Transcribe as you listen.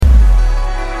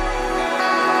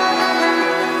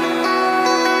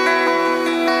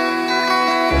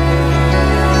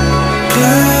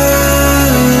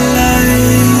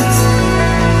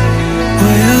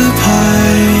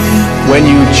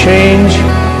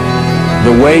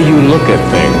way you look at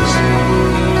things,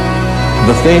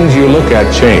 the things you look at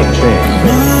change.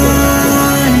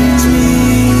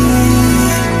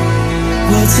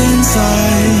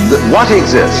 What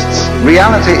exists,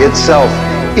 reality itself,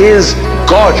 is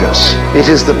gorgeous. It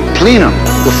is the plenum,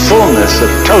 the fullness of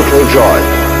total joy.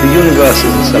 The universe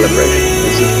is a celebration.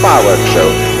 It's a fireworks show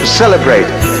to celebrate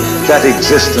that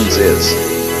existence is.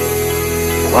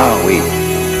 Wowee.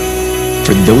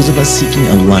 For those of us seeking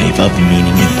a life of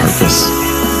meaning and purpose,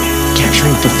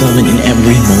 capturing fulfillment in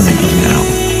every moment of now,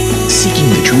 seeking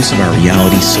the truths of our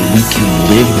reality so we can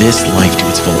live this life to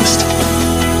its fullest.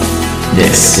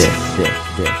 This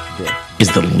is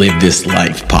the Live This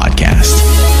Life podcast.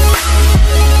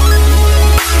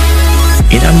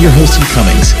 And I'm your host, Hugh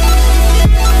Cummings.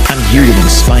 I'm here to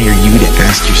inspire you to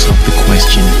ask yourself the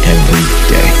question every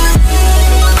day.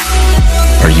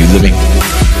 Are you living?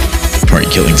 Or are you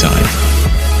killing time?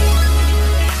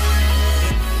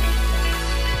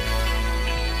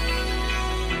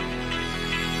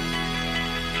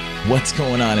 What's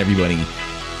going on, everybody?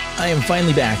 I am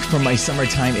finally back from my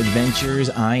summertime adventures.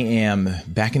 I am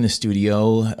back in the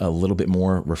studio, a little bit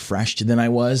more refreshed than I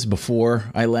was before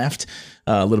I left.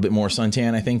 A little bit more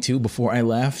suntan, I think, too, before I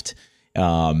left.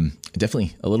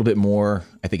 Definitely a little bit more,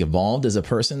 I think, evolved as a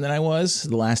person than I was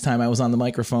the last time I was on the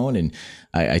microphone. And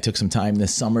I took some time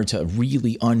this summer to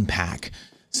really unpack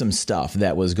some stuff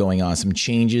that was going on, some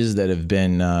changes that have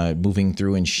been moving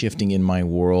through and shifting in my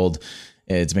world.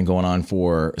 It's been going on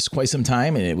for quite some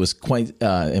time, and it was quite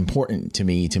important to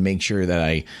me to make sure that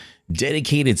I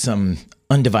dedicated some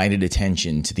undivided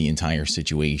attention to the entire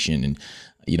situation. And,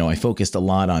 you know, I focused a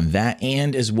lot on that,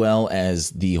 and as well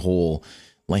as the whole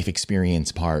life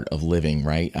experience part of living,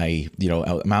 right?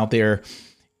 I'm out there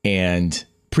and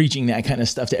preaching that kind of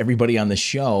stuff to everybody on the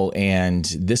show. And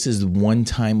this is one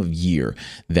time of year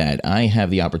that I have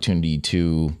the opportunity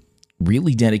to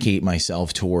really dedicate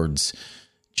myself towards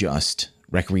just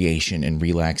recreation and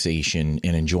relaxation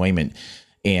and enjoyment.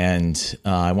 And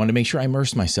I wanted to make sure I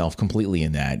immersed myself completely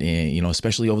in that. And, you know,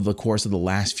 especially over the course of the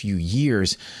last few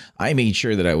years, I made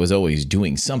sure that I was always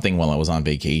doing something while I was on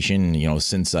vacation. You know,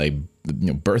 since I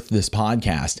birthed this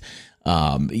podcast,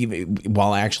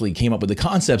 while I actually came up with the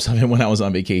concepts of it when I was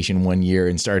on vacation one year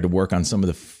and started to work on some of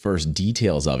the first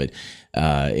details of it.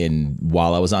 And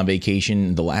while I was on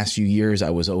vacation the last few years, I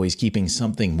was always keeping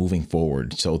something moving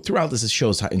forward. So throughout this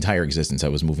show's entire existence, I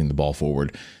was moving the ball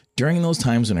forward during those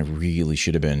times when I really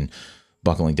should have been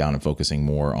buckling down and focusing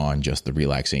more on just the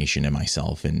relaxation and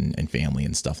myself and family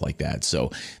and stuff like that. So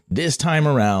this time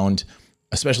around,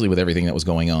 especially with everything that was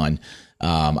going on,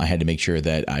 I had to make sure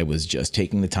that I was just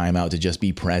taking the time out to just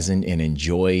be present and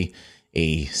enjoy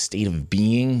a state of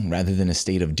being rather than a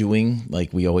state of doing,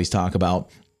 like we always talk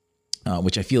about,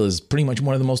 which I feel is pretty much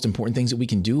one of the most important things that we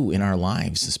can do in our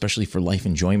lives, especially for life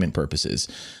enjoyment purposes.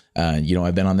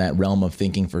 I've been on that realm of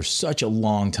thinking for such a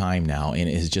long time now, and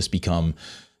it has just become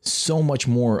so much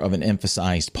more of an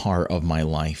emphasized part of my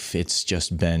life. It's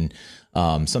just been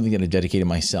something that I dedicated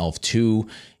myself to,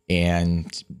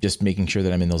 and just making sure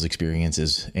that I'm in those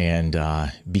experiences. And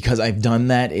because I've done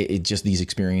that, these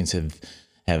experiences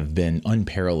have been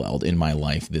unparalleled in my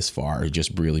life this far,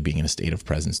 just really being in a state of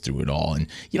presence through it all. And,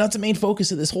 it's the main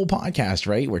focus of this whole podcast,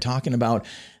 right? We're talking about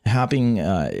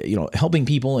helping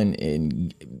people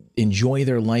and enjoy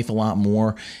their life a lot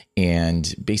more,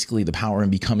 and basically the power in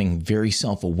becoming very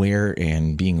self-aware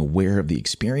and being aware of the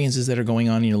experiences that are going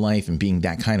on in your life and being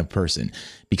that kind of person,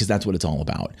 because that's what it's all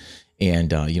about.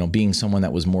 And, being someone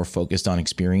that was more focused on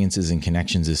experiences and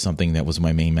connections is something that was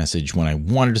my main message when I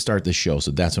wanted to start this show.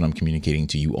 So that's what I'm communicating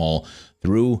to you all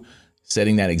through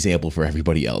setting that example for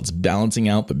everybody else, balancing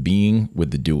out the being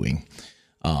with the doing.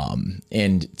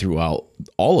 And throughout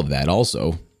all of that,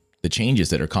 also the changes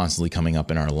that are constantly coming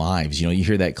up in our lives. You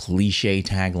hear that cliche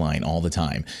tagline all the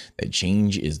time, that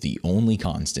change is the only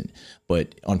constant.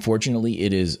 But unfortunately,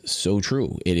 it is so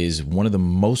true. It is one of the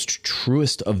most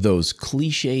truest of those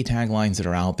cliche taglines that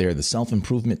are out there, the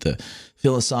self-improvement, the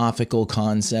philosophical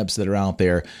concepts that are out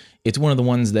there. It's one of the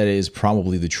ones that is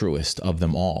probably the truest of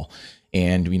them all.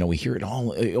 And, we hear it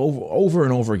all over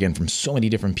and over again from so many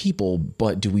different people,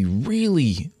 but do we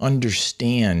really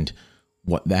understand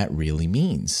what that really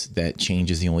means? That change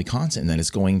is the only constant, and that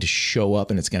it's going to show up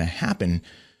and it's going to happen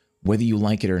whether you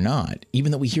like it or not.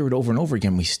 Even though we hear it over and over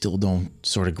again, we still don't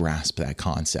sort of grasp that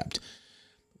concept.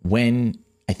 When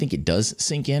I think it does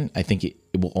sink in, I think it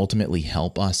will ultimately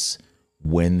help us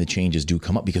when the changes do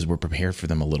come up, because we're prepared for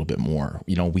them a little bit more.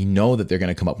 We know that they're going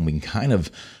to come up, and we can kind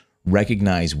of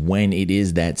recognize when it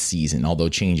is that season. Although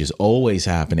change is always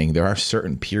happening, there are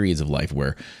certain periods of life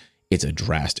where it's a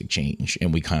drastic change,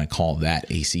 and we kind of call that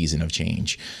a season of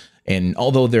change. And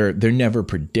although they're never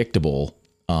predictable,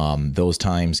 those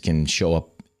times can show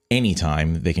up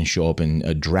anytime. They can show up in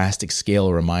a drastic scale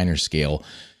or a minor scale.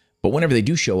 But whenever they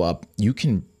do show up, you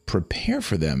can prepare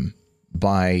for them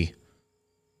by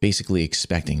basically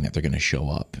expecting that they're going to show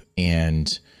up,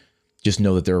 and just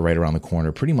know that they're right around the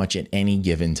corner pretty much at any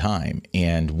given time.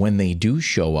 And when they do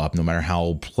show up, no matter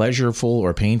how pleasurable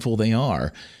or painful they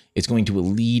are, it's going to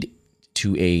lead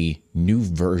to a new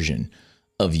version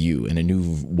of you and a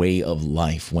new way of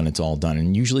life when it's all done.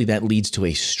 And usually that leads to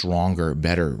a stronger,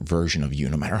 better version of you,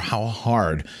 no matter how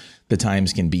hard the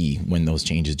times can be when those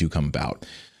changes do come about.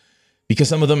 Because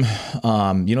some of them,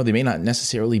 they may not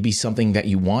necessarily be something that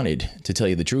you wanted, to tell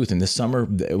you the truth. And this summer,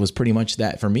 it was pretty much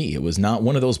that for me. It was not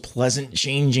one of those pleasant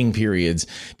changing periods,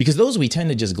 because those we tend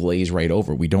to just glaze right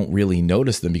over. We don't really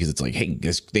notice them because it's like, hey,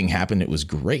 this thing happened. It was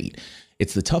great.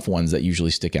 It's the tough ones that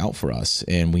usually stick out for us.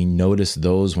 And we notice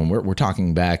those when we're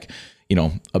talking back,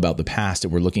 about the past,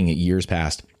 and we're looking at years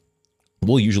past.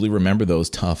 We'll usually remember those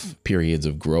tough periods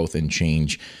of growth and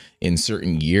change in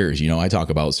certain years. I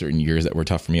talk about certain years that were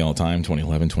tough for me all the time.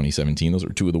 2011, 2017, those are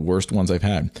two of the worst ones I've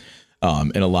had.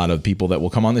 And a lot of people that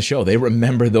will come on the show, they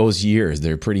remember those years.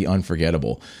 They're pretty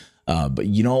unforgettable. But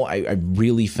I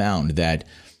really found that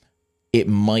it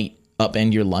might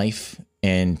upend your life,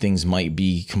 and things might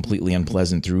be completely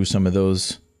unpleasant through some of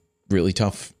those really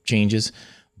tough changes.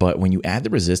 But when you add the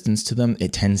resistance to them,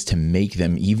 it tends to make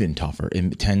them even tougher.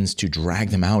 It tends to drag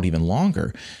them out even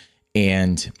longer.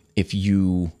 And if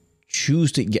you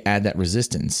choose to add that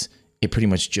resistance, it pretty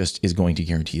much just is going to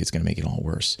guarantee it's going to make it all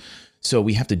worse. So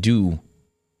we have to do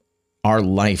our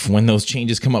life when those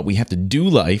changes come up. We have to do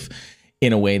life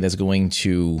in a way that's going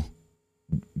to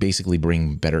basically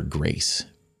bring better grace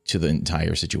to the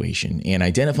entire situation. And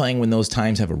identifying when those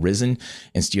times have arisen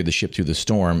and steer the ship through the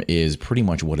storm is pretty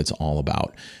much what it's all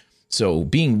about. So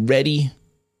being ready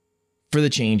for the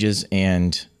changes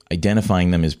and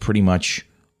identifying them is pretty much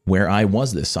where I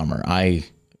was this summer. I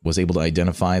was able to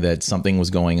identify that something was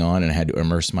going on, and I had to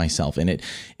immerse myself in it.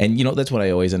 And, that's what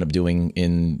I always end up doing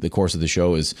in the course of the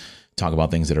show, is talk about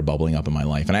things that are bubbling up in my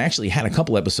life. And I actually had a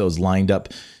couple episodes lined up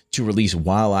to release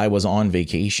while I was on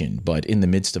vacation. But in the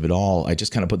midst of it all, I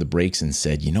just kind of put the brakes and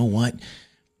said, you know what?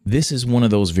 This is one of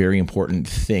those very important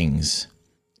things,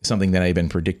 something that I've been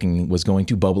predicting was going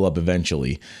to bubble up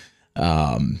eventually,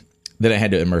 that I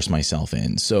had to immerse myself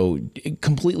in. So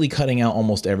completely cutting out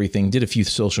almost everything, did a few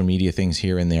social media things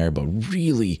here and there, but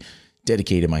really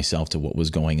dedicated myself to what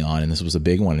was going on. And this was a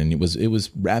big one. And it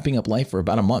was wrapping up life for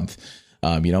about a month.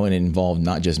 And it involved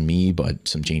not just me, but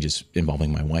some changes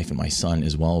involving my wife and my son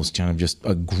as well. It was kind of just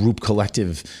a group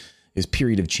collective, this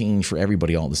period of change for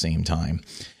everybody all at the same time.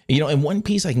 And one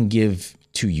piece I can give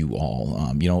to you all,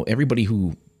 everybody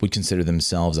who would consider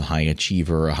themselves a high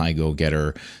achiever, a high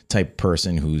go-getter type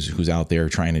person who's out there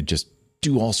trying to just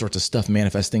do all sorts of stuff,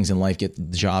 manifest things in life, get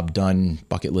the job done,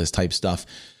 bucket list type stuff.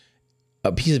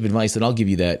 A piece of advice that I'll give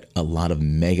you that a lot of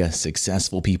mega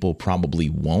successful people probably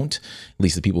won't, at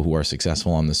least the people who are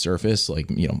successful on the surface. Like,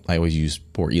 I always use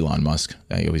poor Elon Musk.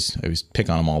 I always pick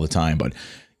on him all the time, but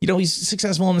he's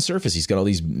successful on the surface. He's got all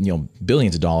these,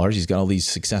 billions of dollars. He's got all these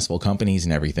successful companies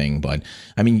and everything. But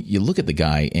I mean, you look at the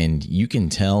guy and you can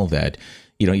tell that,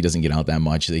 he doesn't get out that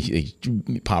much. They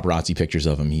paparazzi pictures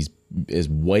of him. He's as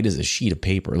white as a sheet of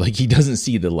paper. Like, he doesn't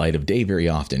see the light of day very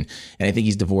often. And I think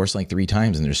he's divorced like 3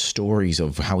 times. And there's stories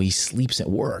of how he sleeps at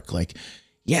work. Like,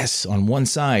 yes, on one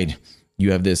side,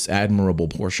 you have this admirable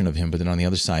portion of him, but then on the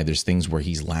other side, there's things where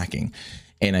he's lacking.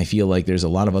 And I feel like there's a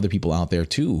lot of other people out there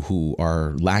too who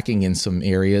are lacking in some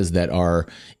areas that are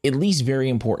at least very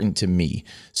important to me.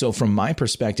 So from my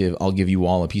perspective, I'll give you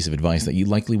all a piece of advice that you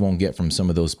likely won't get from some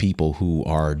of those people who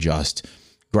are just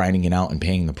grinding it out and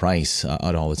paying the price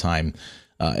at all times.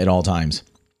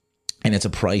 And it's a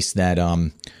price that,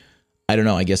 I don't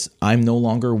know, I guess I'm no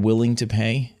longer willing to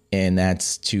pay. And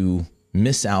that's to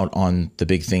miss out on the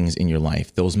big things in your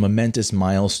life, those momentous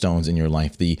milestones in your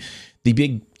life, the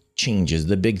big changes,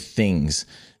 the big things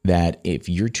that if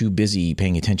you're too busy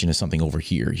paying attention to something over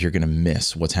here, you're going to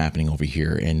miss what's happening over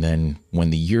here. And then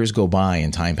when the years go by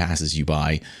and time passes you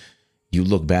by, you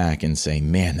look back and say,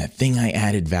 man, that thing I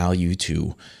added value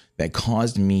to that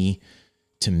caused me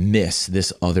to miss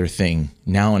this other thing,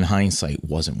 now in hindsight,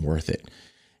 wasn't worth it.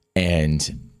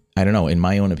 And I don't know, in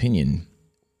my own opinion,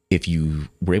 if you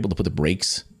were able to put the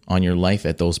brakes on your life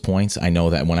at those points, I know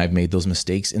that when I've made those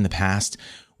mistakes in the past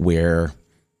where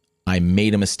I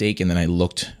made a mistake and then I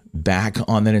looked back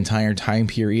on that entire time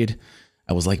period,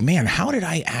 I was like, man, how did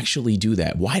I actually do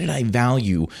that? Why did I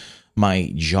value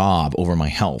my job over my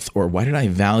health? Or why did I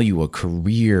value a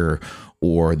career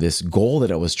or this goal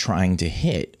that I was trying to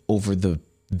hit over the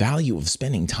value of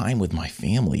spending time with my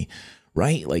family,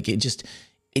 right? Like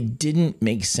it didn't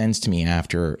make sense to me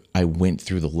after I went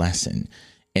through the lesson.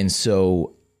 And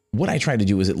so what I try to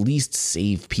do is at least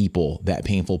save people that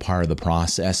painful part of the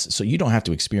process so you don't have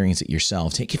to experience it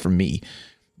yourself. Take it from me.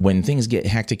 When things get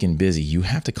hectic and busy, you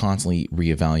have to constantly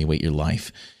reevaluate your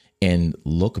life and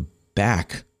look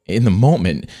back in the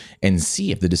moment and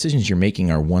see if the decisions you're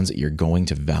making are ones that you're going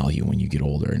to value when you get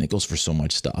older. And it goes for so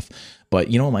much stuff. But,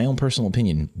 you know, my own personal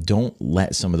opinion, don't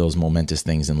let some of those momentous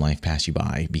things in life pass you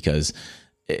by, because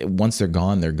once they're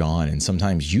gone, they're gone. And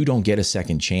sometimes you don't get a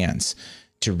second chance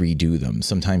to redo them.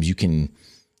 Sometimes you can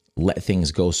let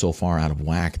things go so far out of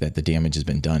whack that the damage has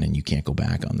been done and you can't go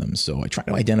back on them. So I try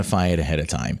to identify it ahead of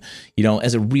time. You know,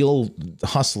 as a real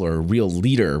hustler, real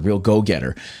leader, real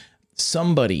go-getter,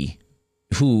 somebody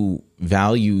who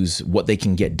values what they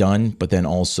can get done, but then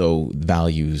also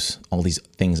values all these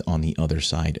things on the other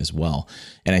side as well.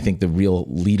 And I think the real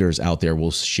leaders out there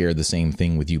will share the same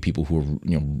thing with you, people who are,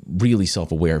 you know, really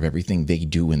self-aware of everything they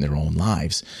do in their own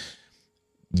lives.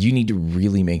 You need to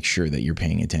really make sure that you're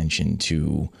paying attention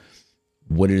to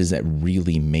what it is that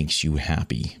really makes you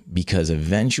happy, because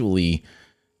eventually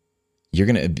you're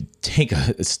going to take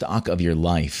a stock of your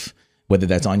life, whether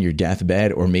that's on your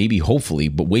deathbed or maybe hopefully,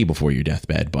 but way before your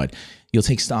deathbed. But you'll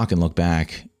take stock and look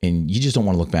back, and you just don't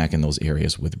want to look back in those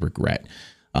areas with regret.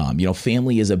 You know,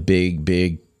 family is a big,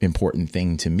 big, important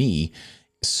thing to me.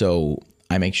 So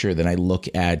I make sure that I look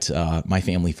at my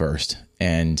family first,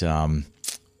 and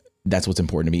that's what's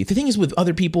important to me. The thing is, with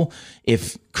other people,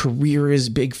 if career is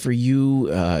big for you,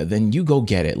 then you go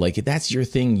get it. Like, if that's your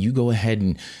thing, you go ahead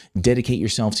and dedicate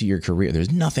yourself to your career.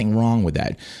 There's nothing wrong with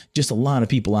that. Just a lot of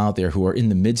people out there who are in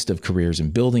the midst of careers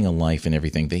and building a life and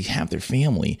everything, they have their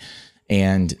family.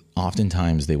 And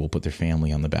oftentimes they will put their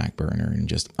family on the back burner.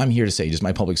 And I'm here to say, just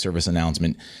my public service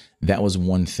announcement, that was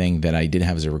one thing that I did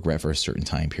have as a regret for a certain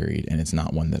time period. And it's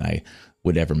not one that I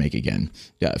would ever make again.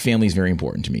 Family is very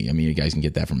important to me. I mean, you guys can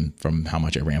get that from how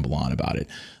much I ramble on about it.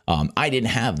 I didn't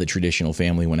have the traditional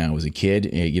family when I was a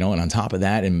kid, you know, and on top of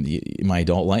that, in my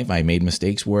adult life, I made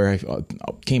mistakes where I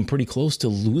came pretty close to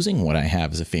losing what I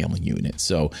have as a family unit.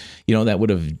 So, you know, that would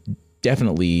have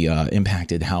definitely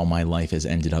impacted how my life has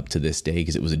ended up to this day,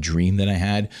 because it was a dream that I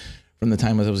had from the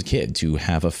time as I was a kid to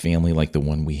have a family like the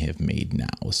one we have made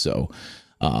now. So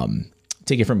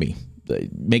take it from me.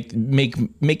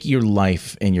 Make your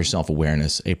life and your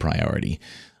self-awareness a priority,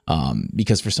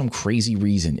 because for some crazy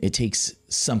reason, it takes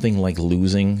something like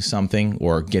losing something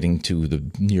or getting to the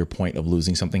near point of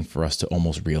losing something for us to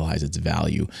almost realize its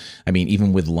value. I mean,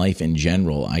 even with life in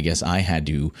general, I guess I had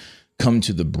to come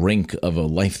to the brink of a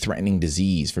life-threatening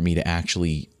disease for me to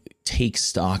actually take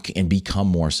stock and become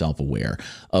more self-aware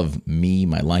of me,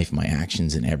 my life, my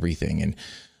actions, and everything. And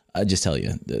I just tell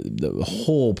you, the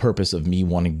whole purpose of me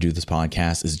wanting to do this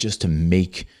podcast is just to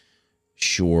make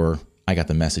sure I got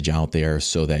the message out there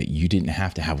so that you didn't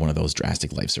have to have one of those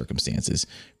drastic life circumstances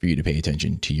for you to pay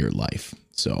attention to your life.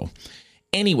 So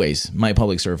anyways, my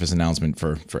public service announcement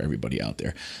for everybody out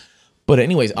there. But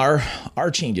anyways,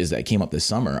 our changes that came up this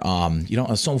summer, you know,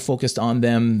 I was so focused on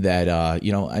them that,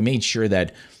 you know, I made sure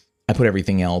that I put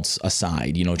everything else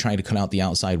aside, you know, trying to cut out the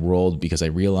outside world, because I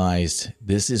realized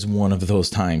this is one of those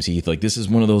times, Heath, like this is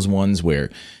one of those ones where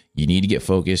you need to get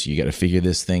focused. You got to figure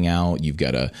this thing out. You've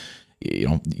got to, you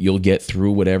know, you'll get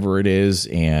through whatever it is,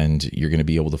 and you're going to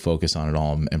be able to focus on it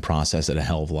all and process it a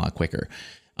hell of a lot quicker.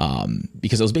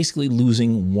 Because I was basically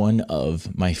losing one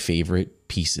of my favorite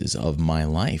pieces of my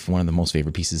life, one of the most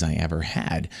favorite pieces I ever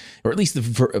had, or at least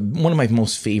one of my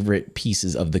most favorite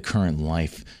pieces of the current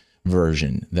life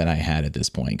version that I had at this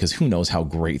point, because who knows how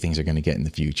great things are going to get in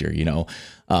the future, you know?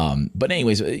 But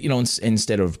anyways, you know,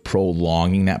 instead of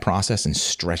prolonging that process and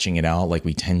stretching it out like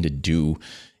we tend to do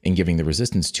and giving the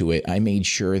resistance to it, I made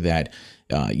sure that,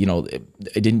 you know,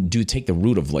 it didn't take the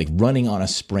route of like running on a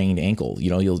sprained ankle.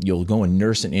 You know, you'll go and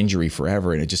nurse an injury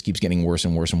forever, and it just keeps getting worse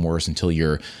and worse and worse until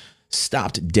you're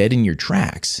stopped dead in your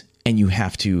tracks, and you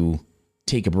have to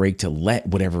take a break to let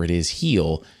whatever it is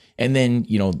heal. And then,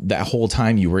 you know, that whole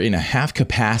time you were in a half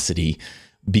capacity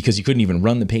because you couldn't even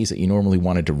run the pace that you normally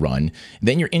wanted to run.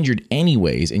 Then you're injured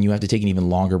anyways, and you have to take an even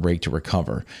longer break to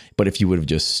recover. But if you would have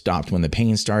just stopped when the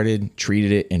pain started,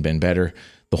 treated it, and been better,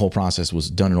 the whole process was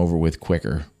done and over with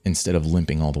quicker instead of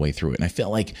limping all the way through it. And I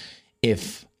felt like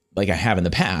like I have in the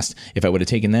past, if I would have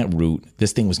taken that route,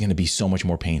 this thing was going to be so much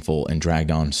more painful and dragged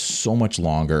on so much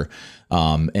longer.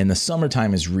 And the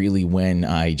summertime is really when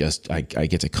I get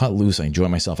to cut loose. I enjoy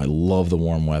myself. I love the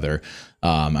warm weather.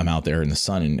 I'm out there in the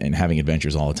sun and having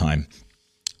adventures all the time.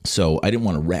 So I didn't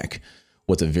want to wreck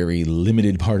what's a very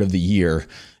limited part of the year,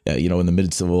 in the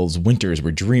midst of those winters,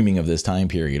 we're dreaming of this time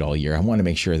period all year. I wanted to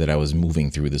make sure that I was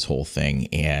moving through this whole thing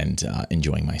and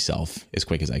enjoying myself as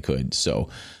quick as I could. So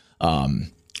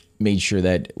made sure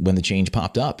that when the change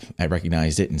popped up, I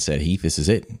recognized it and said, Heath, this is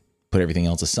it. Put everything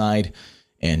else aside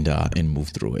and move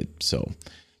through it. So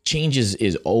change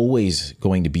is always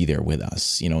going to be there with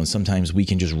us, and sometimes we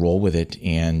can just roll with it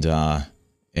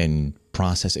and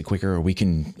process it quicker, or we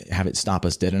can have it stop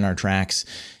us dead in our tracks.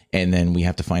 And then we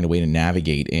have to find a way to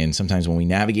navigate. And sometimes when we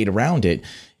navigate around it,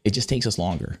 it just takes us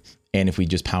longer. And if we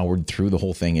just powered through the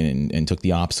whole thing and took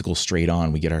the obstacle straight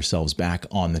on, we get ourselves back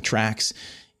on the tracks.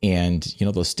 And,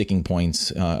 those sticking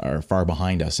points are far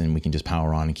behind us, and we can just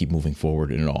power on and keep moving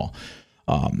forward in it all.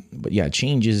 But yeah,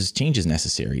 change is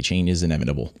necessary. Change is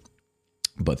inevitable.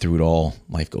 But through it all,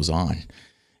 life goes on.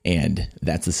 And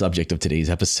that's the subject of today's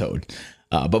episode.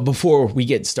 But before we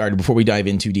get started, before we dive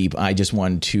in too deep, I just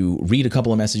wanted to read a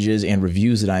couple of messages and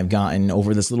reviews that I've gotten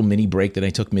over this little mini break that I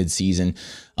took mid-season.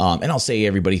 And I'll say,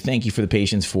 everybody, thank you for the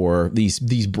patience for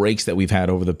these breaks that we've had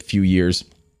over the few years.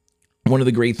 One of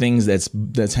the great things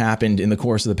that's happened in the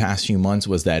course of the past few months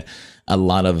was that a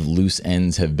lot of loose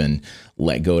ends have been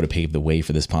let go to pave the way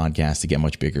for this podcast to get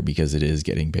much bigger, because it is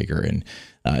getting bigger. And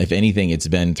if anything, it's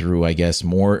been through, I guess,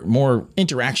 more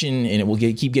interaction, and it will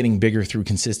keep getting bigger through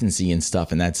consistency and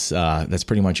stuff. And that's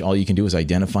pretty much all you can do, is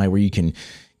identify where you can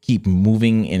keep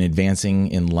moving and advancing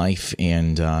in life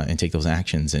and take those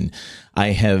actions. And I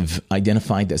have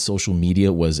identified that social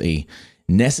media was a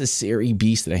necessary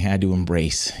beast that I had to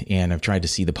embrace, and I've tried to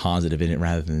see the positive in it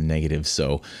rather than the negative.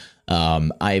 So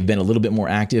I've been a little bit more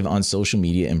active on social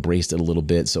media, embraced it a little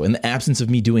bit. So in the absence of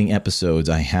me doing episodes,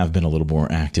 I have been a little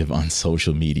more active on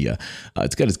social media.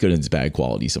 It's got its good and its bad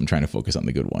quality, so I'm trying to focus on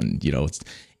the good one.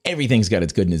 Everything's got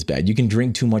its good and its bad. You can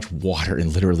drink too much water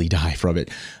and literally die from it.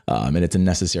 And it's a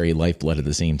necessary lifeblood at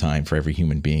the same time for every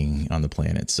human being on the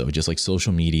planet. So just like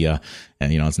social media,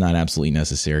 and it's not absolutely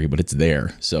necessary, but it's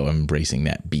there. So I'm embracing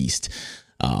that beast.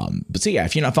 But so yeah,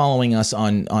 if you're not following us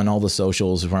on all the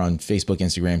socials, we're on Facebook,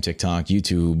 Instagram, TikTok,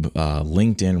 YouTube,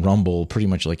 LinkedIn, Rumble, pretty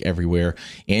much like everywhere,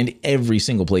 and every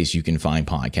single place you can find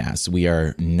podcasts. We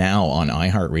are now on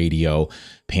iHeartRadio,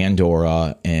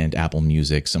 Pandora, and Apple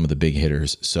Music, some of the big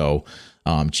hitters. So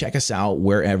check us out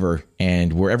wherever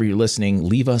you're listening.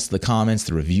 Leave us the comments,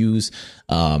 the reviews.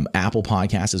 Apple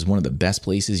Podcasts is one of the best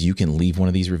places you can leave one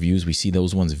of these reviews. We see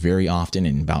those ones very often,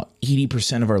 and about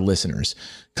 80% of our listeners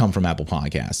come from Apple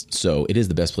Podcasts. So it is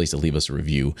the best place to leave us a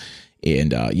review.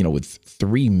 And, with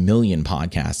 3 million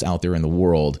podcasts out there in the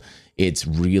world, it's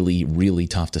really, really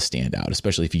tough to stand out,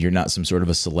 especially if you're not some sort of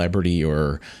a celebrity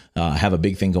or have a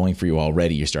big thing going for you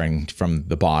already. You're starting from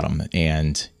the bottom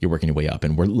and you're working your way up.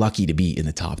 And we're lucky to be in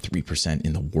the top 3%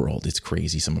 in the world. It's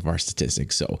crazy, some of our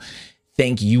statistics. So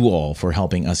thank you all for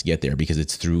helping us get there, because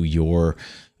it's through your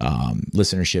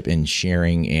listenership and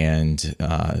sharing and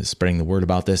spreading the word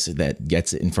about this that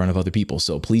gets it in front of other people.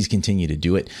 So please continue to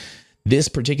do it. This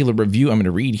particular review I'm going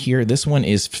to read here, this one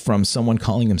is from someone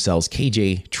calling themselves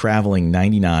KJ Traveling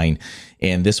 99,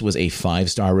 and this was a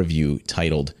 5-star review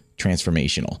titled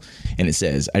Transformational. And it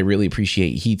says, I really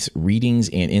appreciate Heath's readings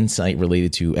and insight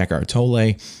related to Eckhart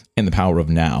Tolle and the power of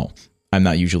now. I'm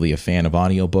not usually a fan of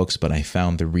audiobooks, but I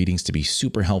found the readings to be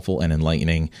super helpful and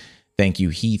enlightening. Thank you,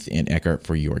 Heath and Eckhart,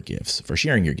 for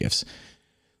sharing your gifts.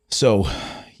 So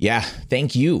yeah,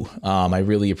 thank you. I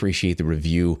really appreciate the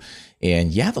review.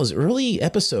 And yeah, those early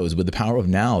episodes with the power of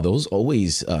now, those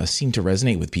always seem to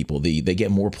resonate with people. They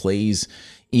get more plays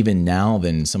even now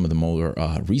than some of the more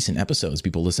recent episodes.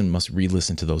 People must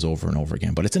re-listen to those over and over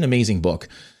again. But it's an amazing book.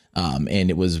 And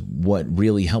it was what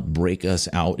really helped break us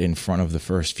out in front of the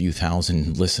first few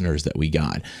thousand listeners that we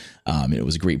got. And it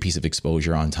was a great piece of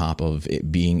exposure on top of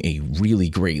it being a really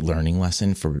great learning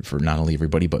lesson for not only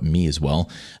everybody, but me as well.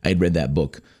 I had read that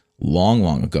book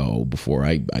long ago before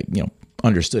I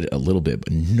understood it a little bit,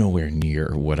 but nowhere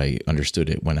near what I understood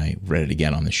it when I read it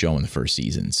again on the show in the first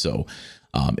season. So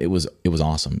it was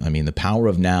awesome. I mean, The Power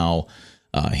of Now,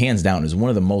 hands down, is one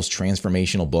of the most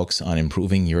transformational books on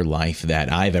improving your life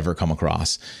that I've ever come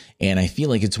across. And I feel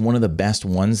like it's one of the best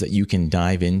ones that you can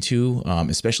dive into,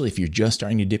 especially if you're just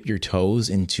starting to dip your toes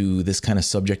into this kind of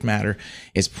subject matter.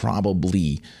 It's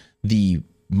probably the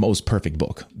most perfect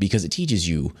book because it teaches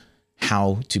you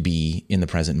how to be in the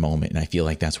present moment. And I feel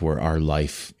like that's where our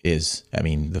life is. I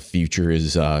mean, the future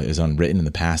is unwritten and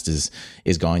the past is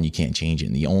gone. You can't change it.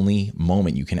 And the only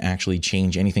moment you can actually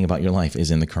change anything about your life is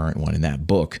in the current one. And that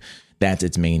book, that's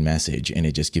its main message. And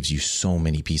it just gives you so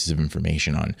many pieces of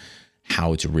information on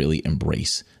how to really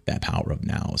embrace that power of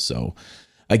now. So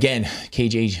Again,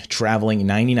 KJ Traveling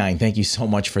 99. Thank you so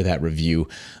much for that review.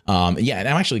 Yeah, and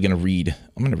I'm actually going to read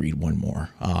one more.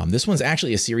 This one's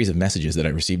actually a series of messages that I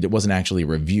received. It wasn't actually a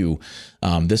review.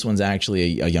 This one's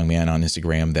actually a young man on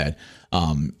Instagram that,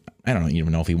 I don't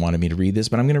even know if he wanted me to read this,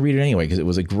 but I'm going to read it anyway because it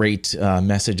was a great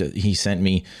message that he sent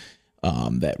me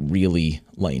that really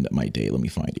lightened up my day. Let me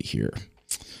find it here.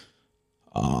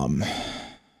 But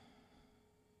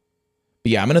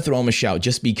yeah, I'm going to throw him a shout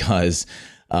just because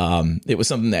it was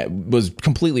something that was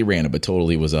completely random, but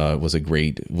totally was a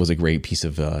great piece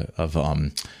of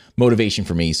motivation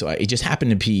for me. So it just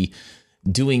happened to be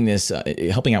doing this,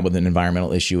 helping out with an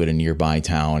environmental issue at a nearby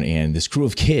town. And this crew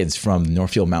of kids from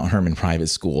Northfield Mount Hermon Private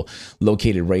School,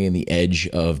 located right in the edge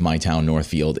of my town,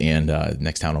 Northfield, and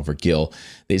next town over, Gill.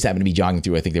 They just happened to be jogging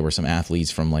through. I think there were some athletes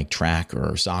from like track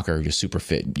or soccer, just super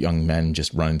fit young men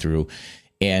just running through.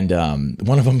 And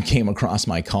one of them came across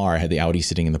my car. I had the Audi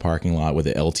sitting in the parking lot with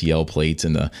the LTL plates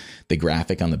and the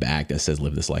graphic on the back that says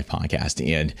Live This Life Podcast.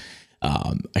 And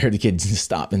I heard the kids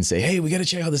stop and say, "Hey, we got to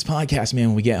check out this podcast, man,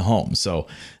 when we get home." So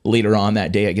later on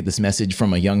that day, I get this message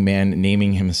from a young man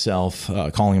naming himself,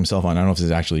 calling himself on, I don't know if this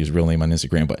is actually his real name on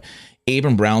Instagram, but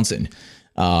Abram Brownson.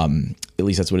 At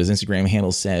least that's what his Instagram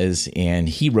handle says. And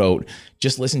he wrote,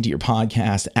 "Just listen to your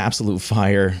podcast. Absolute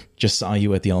fire. Just saw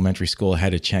you at the elementary school.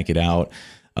 Had to check it out."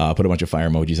 Put a bunch of fire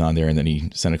emojis on there. And then he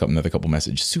sent another couple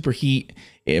messages. Super heat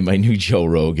and my new Joe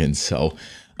Rogan. So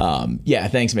yeah,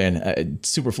 thanks, man.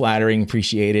 Super flattering.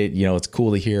 Appreciate it. You know, it's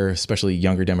cool to hear, especially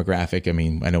younger demographic. I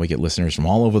mean, I know we get listeners from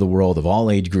all over the world of all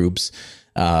age groups.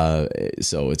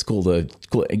 So it's cool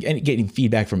getting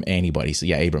feedback from anybody. So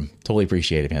yeah, Abram, totally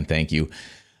appreciate it, man. Thank you.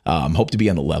 Hope to be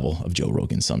on the level of Joe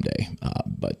Rogan someday.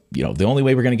 But you know, the only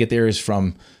way we're going to get there is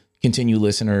from continued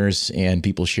listeners and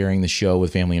people sharing the show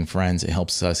with family and friends. It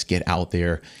helps us get out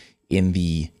there in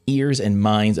the ears and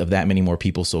minds of that many more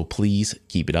people. So please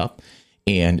keep it up.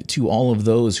 And to all of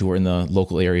those who are in the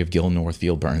local area of Gill,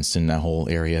 Northfield, Barnston, that whole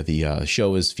area, the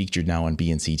show is featured now on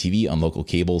BNC TV on local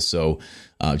cable. So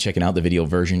checking out the video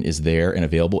version is there and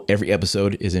available. Every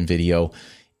episode is in video,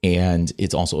 and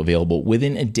it's also available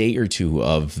within a day or two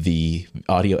of the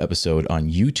audio episode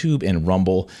on YouTube and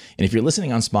Rumble. And if you're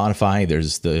listening on Spotify,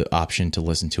 there's the option to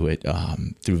listen to it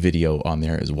through video on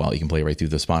there as well. You can play right through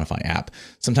the Spotify app.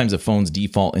 Sometimes the phones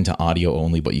default into audio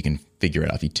only, but you can figure it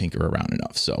out if you tinker around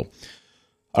enough. So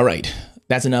all right,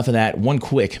 that's enough of that. One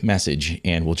quick message,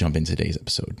 and we'll jump into today's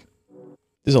episode.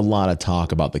 There's a lot of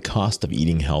talk about the cost of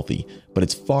eating healthy, but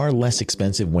it's far less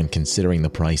expensive when considering the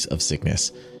price of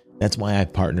sickness. That's why I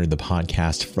partnered the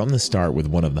podcast from the start with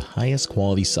one of the highest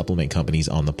quality supplement companies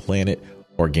on the planet,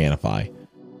 Organifi.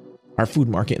 Our food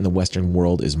market in the Western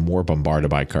world is more bombarded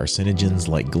by carcinogens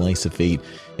like glyphosate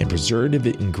and preservative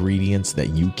ingredients that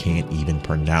you can't even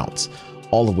pronounce,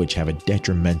 all of which have a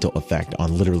detrimental effect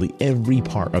on literally every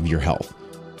part of your health.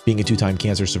 Being a 2-time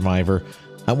cancer survivor,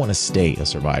 I want to stay a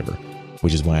survivor,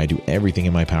 which is why I do everything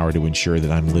in my power to ensure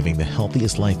that I'm living the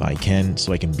healthiest life I can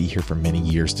so I can be here for many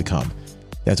years to come.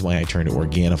 That's why I turn to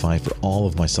Organifi for all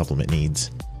of my supplement needs.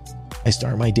 I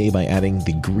start my day by adding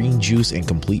the green juice and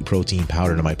complete protein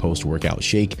powder to my post-workout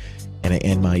shake, and I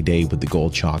end my day with the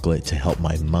gold chocolate to help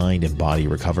my mind and body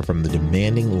recover from the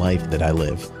demanding life that I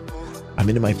live. I'm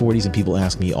into my 40s and people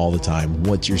ask me all the time,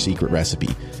 what's your secret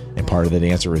recipe? And part of that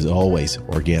answer is always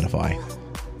Organifi.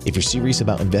 If you're serious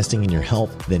about investing in your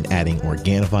health, then adding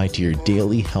Organifi to your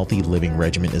daily healthy living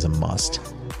regimen is a must.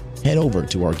 Head over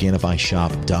to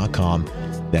OrganifiShop.com.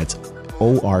 That's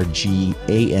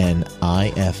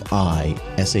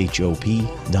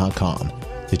OrganifiShop.com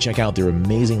to check out their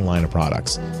amazing line of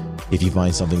products. If you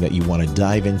find something that you want to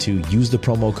dive into, use the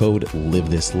promo code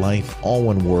LIVETHISLIFE, all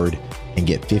one word, and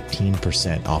get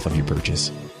 15% off of your purchase.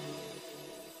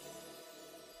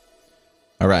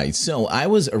 All right, so I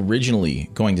was originally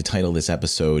going to title this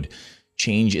episode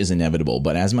Change is Inevitable,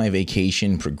 but as my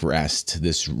vacation progressed,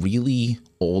 this really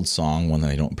old song, one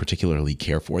that I don't particularly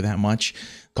care for that much,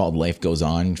 called Life Goes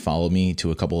On, followed me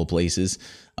to a couple of places.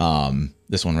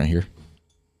 This one right here.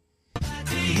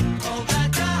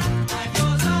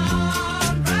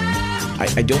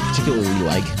 I don't particularly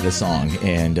like the song,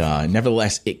 and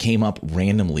nevertheless, it came up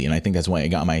randomly, and I think that's why it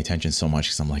got my attention so much,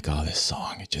 because I'm like, oh, this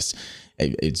song,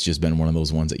 it's just been one of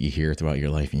those ones that you hear throughout your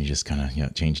life, and you just kind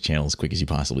of change channel as quick as you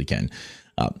possibly can.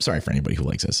 Sorry for anybody who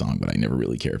likes that song, but I never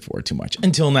really cared for it too much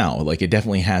until now. Like, it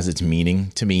definitely has its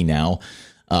meaning to me now,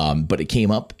 but it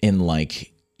came up in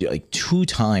like 2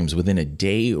 times within a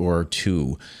day or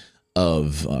two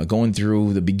of going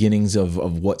through the beginnings of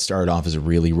what started off as a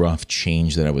really rough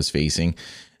change that I was facing.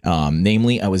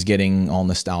 Namely, I was getting all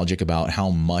nostalgic about how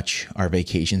much our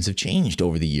vacations have changed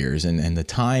over the years and the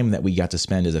time that we got to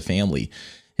spend as a family.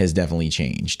 has definitely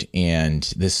changed. And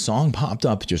this song popped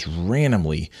up just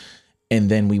randomly. And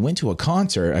then we went to a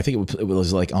concert. I think it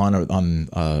was like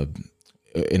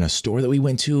in a store that we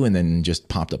went to, and then just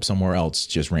popped up somewhere else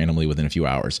just randomly within a few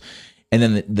hours. And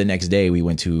then the next day we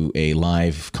went to a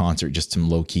live concert, just some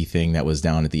low key thing that was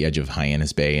down at the edge of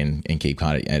Hyannis Bay in Cape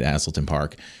Cod at Asselton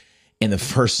Park. And the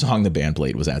first song the band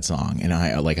played was that song. And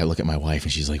I look at my wife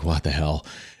and she's like, what the hell?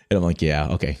 And I'm like, yeah,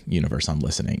 okay, universe, I'm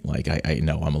listening. Like, I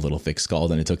know I'm a little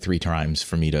thick-skulled, and it took 3 times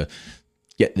for me to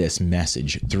get this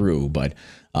message through. But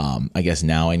I guess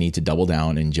now I need to double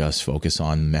down and just focus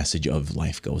on the message of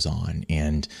life goes on.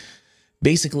 And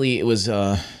basically it was,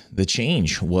 the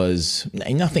change was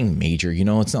nothing major. You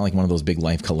know, it's not like one of those big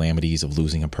life calamities of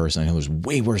losing a person. I know there's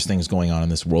way worse things going on in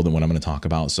this world than what I'm going to talk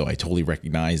about. So I totally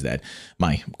recognize that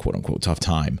my quote unquote tough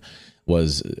time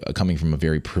was coming from a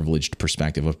very privileged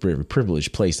perspective, a very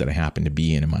privileged place that I happened to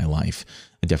be in my life.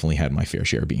 I definitely had my fair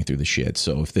share of being through the shit.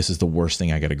 So if this is the worst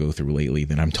thing I got to go through lately,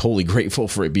 then I'm totally grateful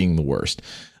for it being the worst.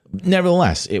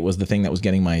 Nevertheless, it was the thing that was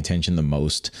getting my attention the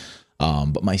most.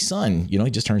 But my son, you know,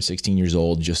 he just turned 16 years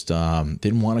old, just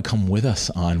didn't want to come with us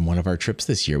on one of our trips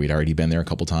this year. We'd already been there a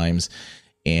couple times.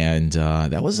 And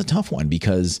that was a tough one,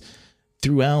 because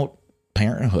throughout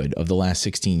parenthood of the last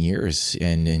 16 years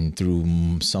and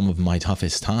through some of my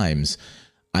toughest times,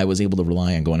 I was able to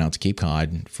rely on going out to Cape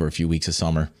Cod for a few weeks of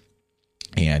summer.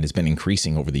 And it's been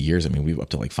increasing over the years. I mean, we were up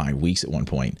to like 5 weeks at one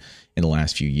point in the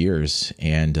last few years.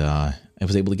 And I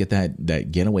was able to get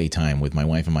that getaway time with my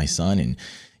wife and my son, and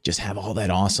just have all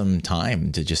that awesome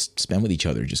time to just spend with each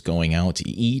other, just going out to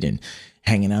eat and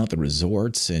hanging out at the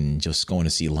resorts and just going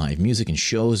to see live music and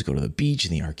shows, go to the beach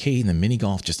and the arcade and the mini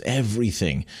golf, just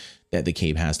everything that the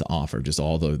Cape has to offer, just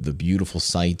all the beautiful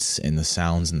sights and the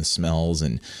sounds and the smells,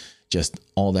 and just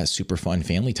all that super fun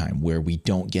family time where we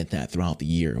don't get that throughout the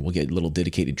year. We'll get little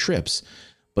dedicated trips,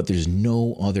 but there's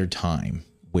no other time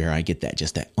where I get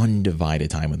that undivided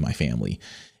time with my family.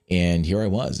 And here I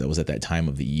was at that time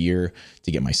of the year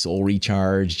to get my soul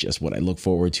recharged, just what I look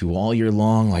forward to all year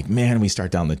long. Like, man, we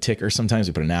start down the ticker. Sometimes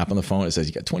we put an app on the phone. It says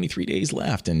you got 23 days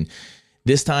left. And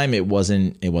this time it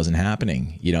wasn't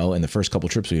happening, you know. And the first couple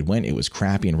trips we had went, it was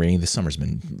crappy and rainy. This summer's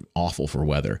been awful for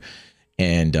weather.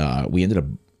 And we ended up,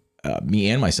 me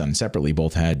and my son separately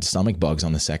both had stomach bugs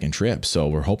on the second trip. So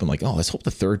we're hoping like, let's hope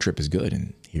the third trip is good.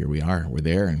 And here we are, we're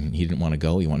there. And he didn't want to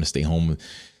go. He wanted to stay home,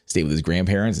 stay with his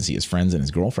grandparents and see his friends and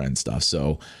his girlfriend and stuff.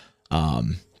 So,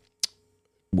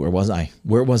 where was I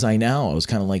now? I was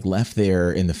kind of like left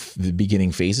there in the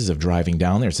beginning phases of driving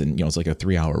down there. So, you know, it's like a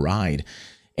 3-hour ride,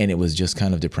 and it was just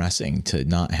kind of depressing to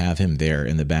not have him there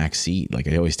in the back seat. Like,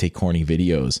 I always take corny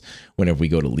videos whenever we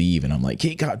go to leave, and I'm like,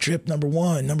 Cape Cod trip number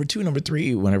 1, number 2, number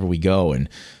 3, whenever we go, and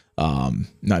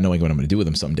not knowing what I'm going to do with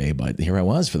him someday. But here I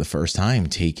was for the first time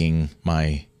taking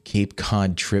my Cape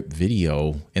Cod trip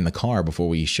video in the car before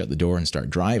we shut the door and start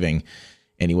driving,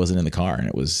 and he wasn't in the car, and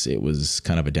it was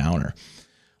kind of a downer.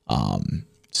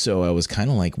 So I was kind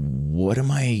of like, what am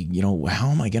I, how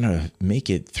am I going to make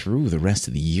it through the rest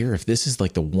of the year? If this is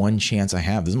like the one chance I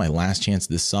have, this is my last chance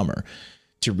this summer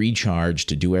to recharge,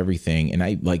 to do everything. And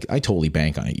I totally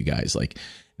bank on it, you guys. Like,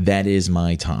 that is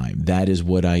my time. That is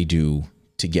what I do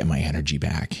to get my energy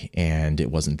back. And it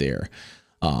wasn't there.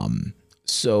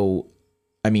 So,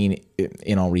 I mean,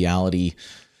 in all reality,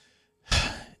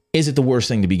 is it the worst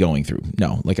thing to be going through?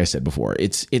 No, like I said before,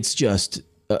 it's just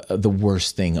the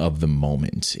worst thing of the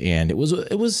moment. And it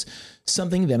was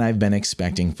something that I've been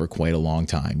expecting for quite a long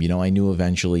time. You know, I knew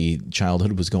eventually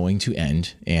childhood was going to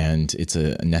end, and it's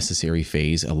a necessary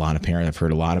phase. A lot of parents, I've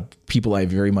heard a lot of people I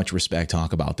very much respect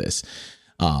talk about this.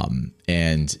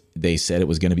 And they said it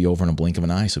was going to be over in a blink of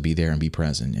an eye. So be there and be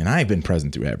present. And I've been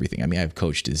present through everything. I mean, I've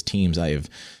coached his teams. I have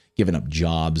given up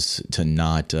jobs to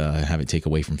not have it take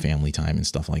away from family time and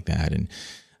stuff like that. And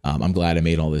I'm glad I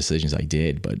made all the decisions I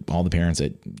did. But all the parents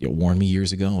that warned me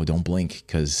years ago, don't blink,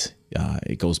 because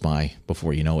it goes by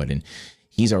before you know it. And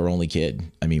he's our only kid.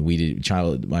 I mean,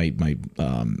 my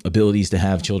abilities to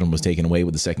have children was taken away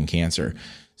with the second cancer.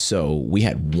 So we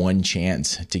had one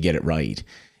chance to get it right.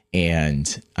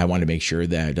 And I wanted to make sure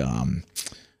that,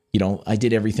 I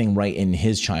did everything right in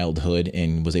his childhood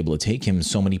and was able to take him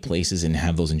so many places and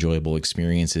have those enjoyable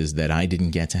experiences that I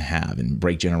didn't get to have, and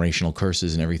break generational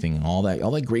curses and everything, all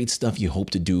that great stuff you hope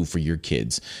to do for your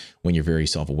kids when you're very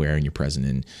self-aware and you're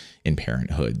present in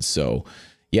parenthood. So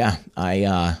yeah,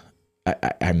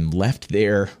 I'm left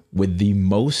there with the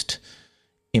most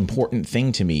important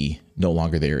thing to me no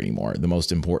longer there anymore. The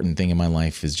most important thing in my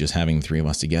life is just having the three of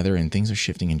us together, and things are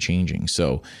shifting and changing.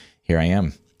 So here I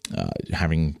am,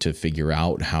 having to figure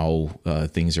out how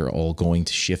things are all going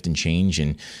to shift and change.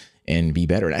 And and be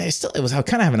better. And I was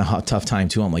kind of having a tough time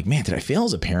too. I'm like, man, did I fail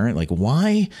as a parent? Like,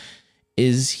 why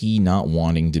is he not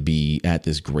wanting to be at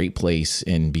this great place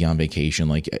and be on vacation?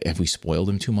 Like, have we spoiled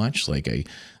him too much? Like,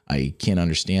 I can't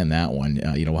understand that one.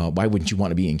 Why wouldn't you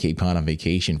want to be in Cape Cod on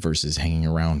vacation versus hanging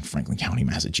around Franklin County,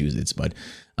 Massachusetts? But,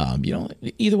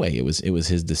 either way, it was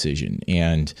his decision.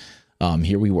 And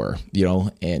here we were,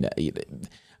 and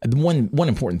one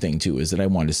important thing too is that I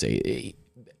wanted to say,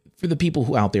 for the people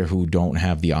who out there who don't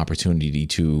have the opportunity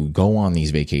to go on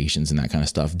these vacations and that kind of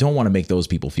stuff, don't want to make those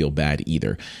people feel bad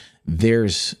either.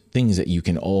 There's things that you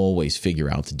can always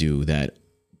figure out to do that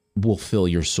will fill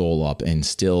your soul up and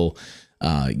still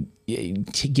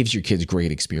gives your kids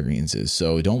great experiences.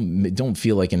 So don't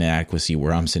feel like an inadequacy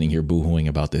where I'm sitting here boohooing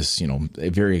about this, a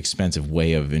very expensive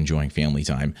way of enjoying family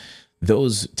time.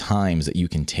 Those times that you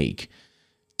can take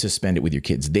to spend it with your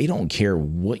kids, they don't care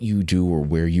what you do or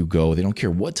where you go. They don't care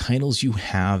what titles you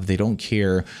have. They don't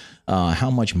care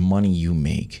how much money you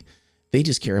make. They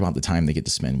just care about the time they get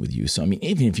to spend with you. So, I mean,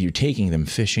 even if you're taking them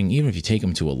fishing, even if you take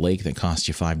them to a lake that costs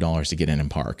you $5 to get in and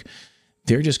park,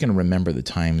 they're just going to remember the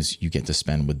times you get to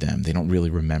spend with them. They don't really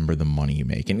remember the money you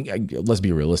make. And let's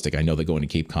be realistic. I know that going to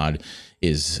Cape Cod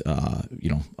is,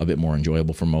 a bit more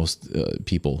enjoyable for most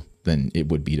people than it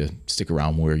would be to stick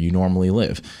around where you normally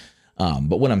live.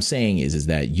 But what I'm saying is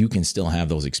that you can still have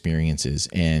those experiences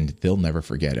and they'll never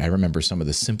forget. I remember some of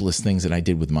the simplest things that I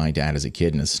did with my dad as a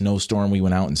kid. In a snowstorm, we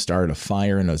went out and started a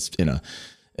fire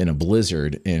in a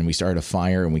blizzard, and we started a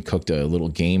fire and we cooked a little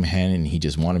game hen, and he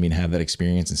just wanted me to have that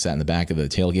experience and sat in the back of the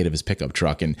tailgate of his pickup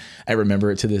truck. And I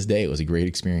remember it to this day. It was a great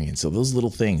experience. So those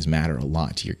little things matter a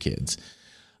lot to your kids.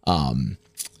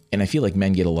 And I feel like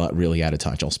men get really out of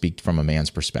touch. I'll speak from a man's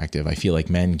perspective. I feel like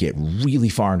men get really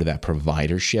far into that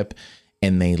providership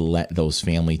and they let those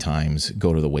family times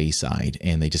go to the wayside,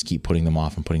 and they just keep putting them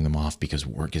off because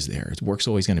work is there. Work's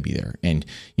always going to be there, and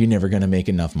you're never going to make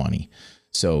enough money.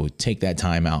 So take that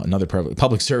time out. Another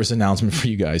public service announcement for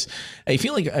you guys. I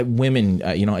feel like women,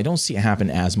 I don't see it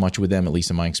happen as much with them, at least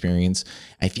in my experience.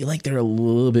 I feel like they're a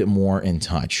little bit more in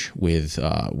touch with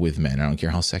men. I don't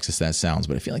care how sexist that sounds,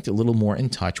 but I feel like they're a little more in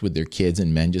touch with their kids,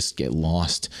 and men just get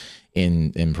lost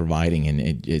in providing.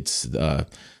 And it's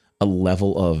a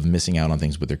level of missing out on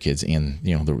things with their kids and,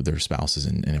 their spouses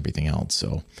and everything else.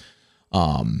 So,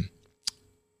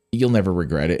 you'll never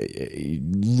regret it.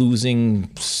 Losing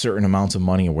certain amounts of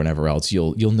money or whatever else,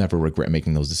 you'll never regret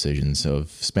making those decisions of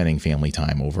spending family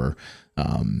time over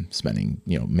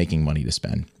making money to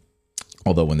spend.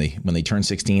 Although when they turn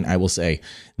 16, I will say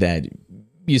that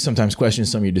you sometimes question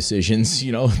some of your decisions.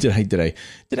 Did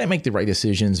I make the right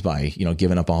decisions by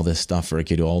giving up all this stuff for a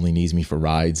kid who only needs me for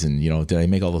rides? And did I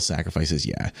make all those sacrifices?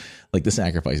 Yeah, like the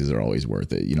sacrifices are always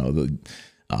worth it.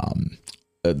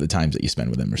 The times that you spend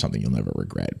with them or something you'll never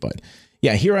regret. But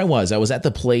yeah, here I was at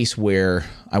the place where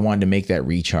I wanted to make that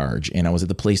recharge, and I was at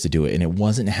the place to do it, and it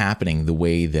wasn't happening the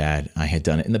way that I had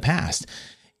done it in the past.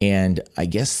 And I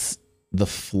guess the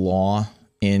flaw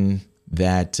in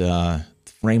that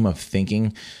frame of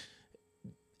thinking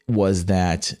was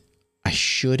that I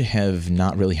should have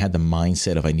not really had the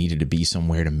mindset of I needed to be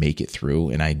somewhere to make it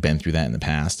through. And I'd been through that in the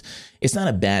past. It's not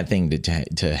a bad thing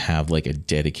to have like a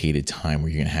dedicated time where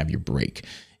you're going to have your break.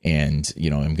 And,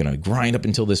 I'm going to grind up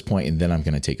until this point and then I'm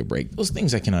going to take a break. Those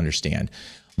things I can understand.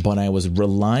 But I was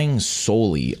relying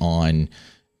solely on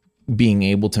being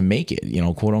able to make it,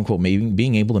 quote unquote, maybe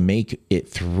being able to make it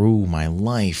through my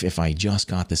life if I just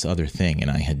got this other thing. And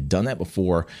I had done that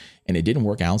before and it didn't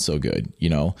work out so good,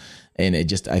 and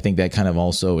I think that kind of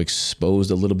also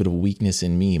exposed a little bit of weakness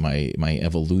in me, my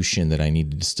evolution that I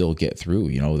needed to still get through,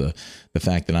 the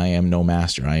fact that I am no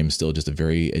master. I am still just a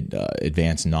very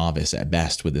advanced novice at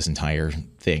best with this entire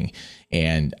thing.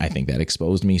 And I think that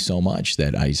exposed me so much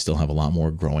that I still have a lot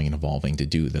more growing and evolving to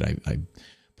do, that I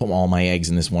put all my eggs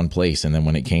in this one place. And then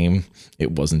when it came,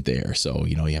 it wasn't there. So,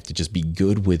 you have to just be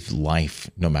good with life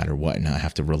no matter what, and not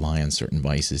have to rely on certain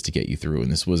vices to get you through.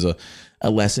 And this was a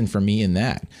lesson for me in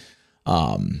that.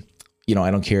 I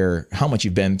don't care how much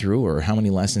you've been through or how many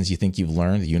lessons you think you've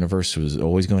learned. The universe was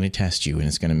always going to test you, and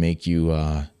it's going to make you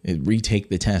retake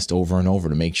the test over and over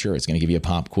to make sure. It's going to give you a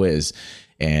pop quiz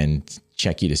and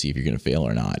check you to see if you're going to fail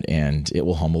or not. And it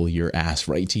will humble your ass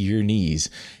right to your knees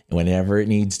whenever it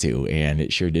needs to. And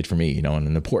it sure did for me, and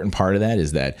an important part of that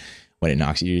is that when it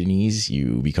knocks you to your knees,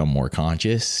 you become more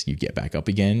conscious, you get back up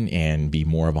again and be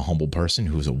more of a humble person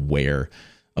who's aware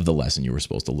of the lesson you were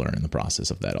supposed to learn in the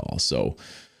process of that all. So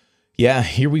yeah,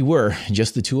 here we were,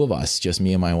 just the two of us, just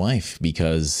me and my wife,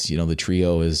 because, the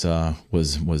trio was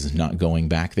not going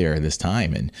back there this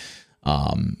time. And,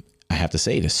 I have to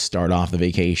say, to start off the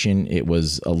vacation, it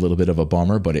was a little bit of a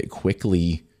bummer, but it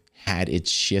quickly had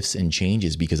its shifts and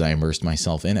changes because I immersed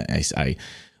myself in it. I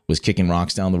was kicking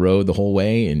rocks down the road the whole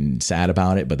way and sad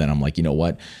about it. But then I'm like, you know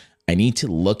what? I need to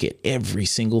look at every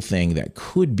single thing that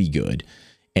could be good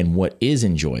and what is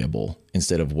enjoyable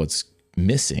instead of what's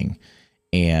missing,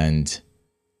 and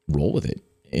roll with it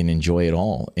and enjoy it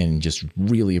all and just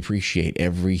really appreciate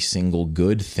every single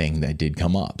good thing that did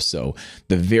come up. So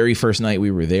the very first night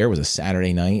we were there was a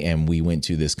Saturday night, and we went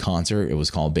to this concert. It was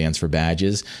called Bands for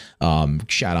Badges.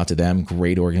 Shout out to them.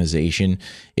 Great organization.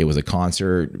 It was a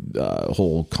concert,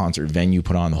 whole concert venue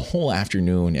put on the whole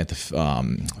afternoon at the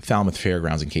Falmouth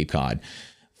Fairgrounds in Cape Cod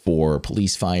for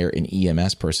police, fire, and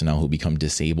EMS personnel who become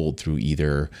disabled through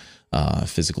either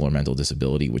physical or mental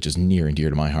disability, which is near and dear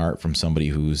to my heart from somebody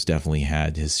who's definitely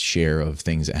had his share of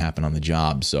things that happen on the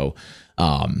job. So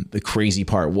the crazy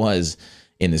part was,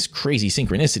 in this crazy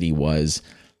synchronicity was,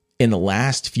 in the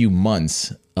last few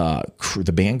months,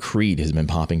 the band Creed has been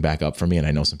popping back up for me, and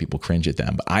I know some people cringe at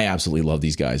them, but I absolutely love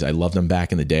these guys. I loved them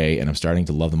back in the day, and I'm starting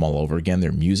to love them all over again.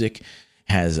 Their music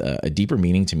has a deeper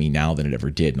meaning to me now than it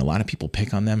ever did, and a lot of people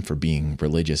pick on them for being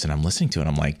religious, and I'm listening to it,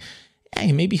 I'm like,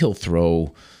 hey, maybe he'll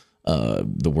throw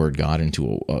the word God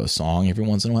into a song every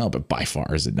once in a while, but by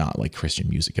far is it not like Christian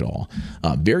music at all.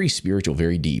 Very spiritual,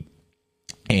 very deep.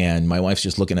 And my wife's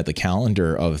just looking at the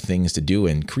calendar of things to do,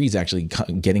 and Creed's actually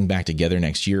getting back together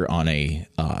next year on a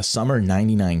summer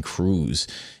 99 cruise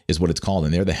is what it's called,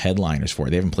 and they're the headliners for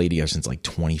it. They haven't played together since like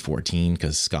 2014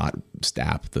 because Scott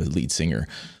Stapp, the lead singer,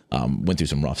 went through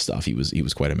some rough stuff. He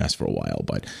was quite a mess for a while,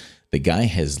 but the guy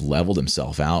has leveled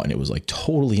himself out, and it was like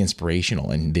totally inspirational.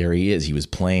 And there he is. He was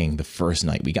playing the first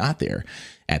night we got there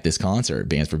at this concert,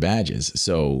 Bands for Badges.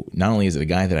 So not only is it a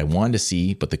guy that I wanted to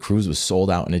see, but the cruise was sold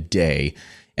out in a day.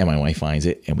 And my wife finds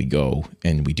it, and we go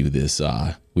and we do this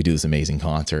amazing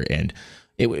concert, and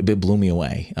it blew me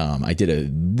away. I did a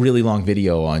really long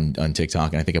video on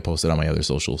TikTok, and I think I posted on my other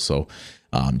socials. So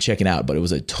check it out. But it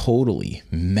was a totally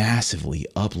massively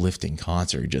uplifting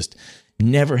concert. Just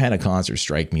never had a concert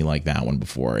strike me like that one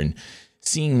before. And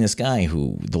seeing this guy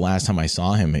who the last time I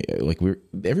saw him, like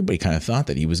everybody kind of thought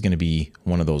that he was going to be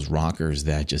one of those rockers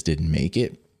that just didn't make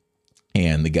it.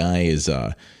 And the guy is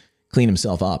cleaned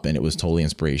himself up, and it was totally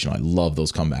inspirational. I love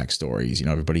those comeback stories. You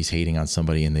know, everybody's hating on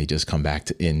somebody and they just come back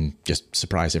and just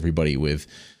surprise everybody with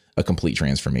a complete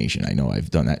transformation. I know I've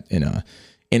done that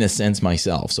in a sense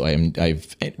myself. So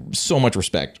I've so much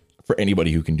respect for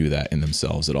anybody who can do that in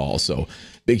themselves at all. So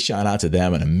big shout out to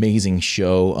them. An amazing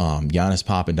show. Giannis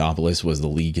Papadopoulos was the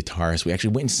lead guitarist. We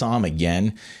actually went and saw him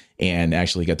again, and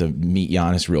actually got to meet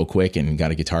Giannis real quick and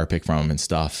got a guitar pick from him and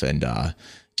stuff. And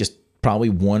just probably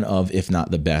one of, if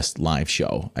not the best live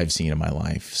show I've seen in my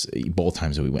life, both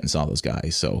times that we went and saw those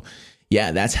guys. So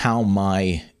yeah, that's how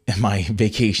my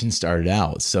vacation started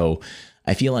out. So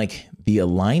I feel like the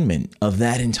alignment of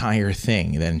that entire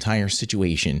thing, that entire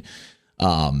situation,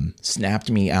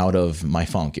 snapped me out of my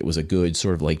funk. It was a good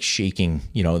sort of like shaking.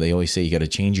 You know, they always say you got to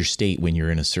change your state when you're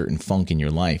in a certain funk in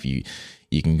your life. You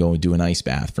can go and do an ice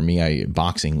bath. For me,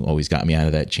 boxing always got me out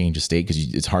of that change of state,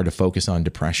 because it's hard to focus on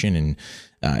depression and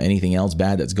anything else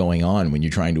bad that's going on when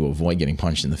you're trying to avoid getting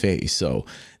punched in the face. So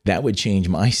that would change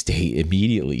my state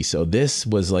immediately. So this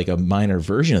was like a minor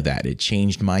version of that. It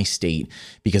changed my state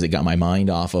because it got my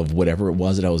mind off of whatever it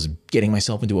was that I was getting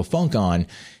myself into a funk on,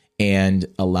 and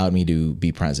allowed me to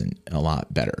be present a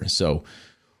lot better. So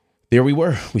there we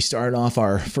were. We started off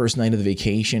our first night of the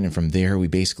vacation, and from there we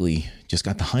basically just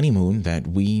got the honeymoon that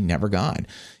we never got.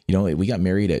 You know, we got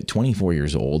married at 24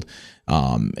 years old,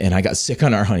 and I got sick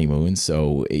on our honeymoon.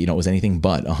 So, you know, it was anything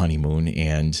but a honeymoon.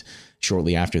 And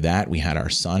shortly after that, we had our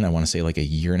son. I want to say like a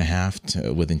year and a half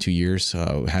within 2 years,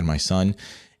 had my son.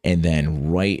 And then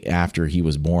right after he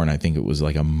was born, I think it was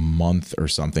like a month or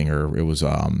something, or it was,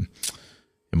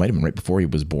 it might have been right before he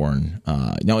was born.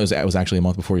 No, it was actually a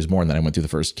month before he was born that I went through the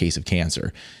first case of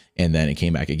cancer. And then it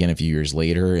came back again a few years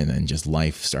later. And then just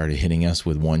life started hitting us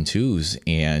with 1-2s.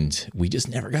 And we just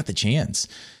never got the chance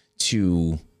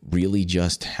to really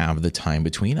just have the time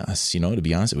between us. You know, to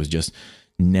be honest, it was just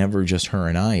never just her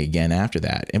and I again after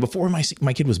that. And before my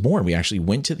kid was born, we actually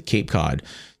went to the Cape Cod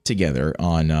together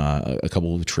on a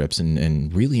couple of trips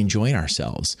and really enjoyed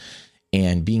ourselves.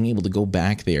 And being able to go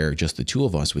back there, just the two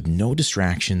of us with no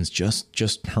distractions,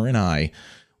 just her and I,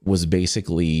 was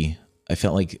basically, I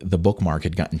felt like the bookmark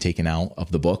had gotten taken out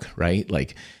of the book, right?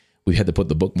 Like we had to put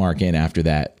the bookmark in after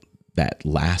that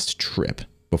last trip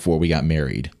before we got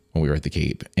married when we were at the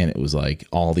Cape. And it was like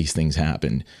all these things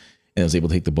happened, and I was able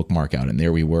to take the bookmark out. And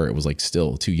there we were. It was like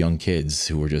still two young kids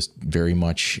who were just very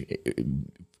much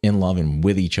in love and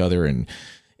with each other and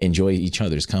enjoy each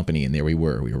other's company. And there we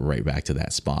were right back to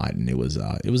that spot. And it was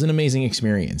an amazing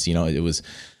experience. You know, it was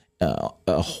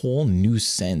a whole new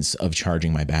sense of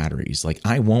charging my batteries. Like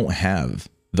I won't have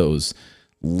those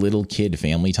little kid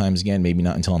family times again, maybe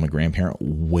not until I'm a grandparent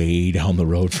way down the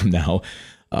road from now.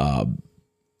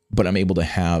 But I'm able to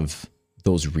have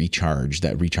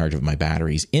that recharge of my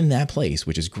batteries in that place,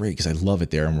 which is great because I love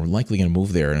it there. And we're likely going to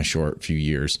move there in a short few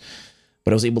years.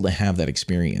 But I was able to have that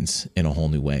experience in a whole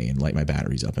new way and light my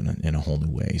batteries up in a whole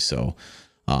new way. So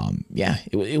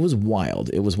it was wild.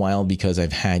 It was wild because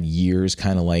I've had years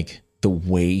kind of like the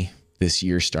way this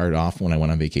year started off when I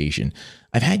went on vacation.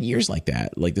 I've had years like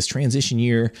that, like this transition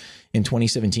year in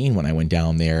 2017 when I went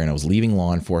down there and I was leaving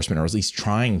law enforcement, or at least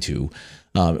trying to.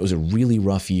 It was a really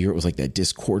rough year. It was like that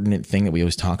discordant thing that we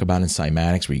always talk about in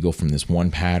cymatics, where you go from this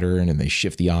one pattern and they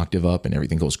shift the octave up and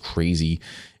everything goes crazy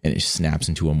and it snaps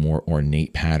into a more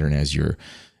ornate pattern as your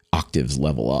octaves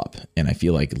level up. And I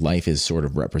feel like life is sort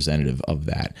of representative of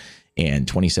that. And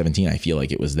 2017, I feel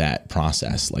like it was that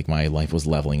process. Like my life was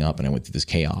leveling up and I went through this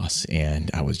chaos and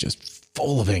I was just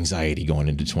full of anxiety going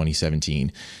into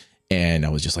 2017. And I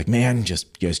was just like, man,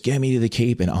 just get me to the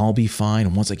Cape and I'll be fine.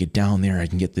 And once I get down there, I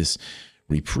can get this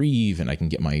reprieve and I can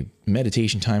get my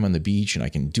meditation time on the beach and I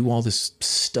can do all this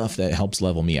stuff that helps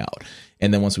level me out.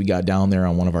 And then once we got down there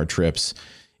on one of our trips,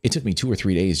 it took me 2 or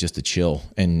 3 days just to chill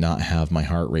and not have my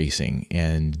heart racing.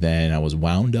 And then I was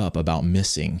wound up about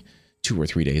missing 2 or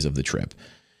 3 days of the trip.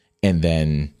 And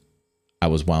then I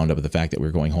was wound up with the fact that we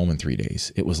were going home in 3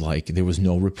 days. It was like there was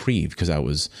no reprieve because I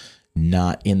was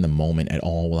not in the moment at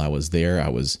all while I was there. I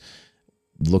was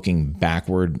looking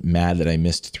backward, mad that I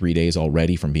missed 3 days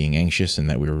already from being anxious and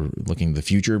that we were looking to the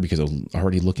future because I was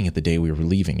already looking at the day we were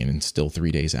leaving and it's still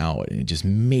 3 days out. And it just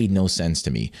made no sense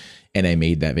to me. And I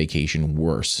made that vacation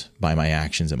worse by my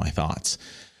actions and my thoughts.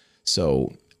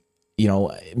 So,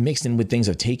 mixed in with things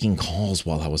of taking calls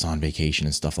while I was on vacation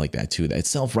and stuff like that too. That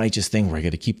self-righteous thing where I got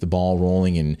to keep the ball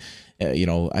rolling. And,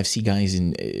 I've seen guys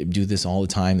do this all the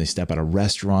time. They step out of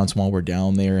restaurants while we're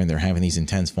down there and they're having these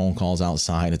intense phone calls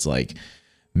outside. It's like,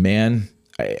 man,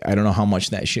 I don't know how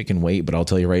much that shit can wait, but I'll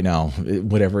tell you right now,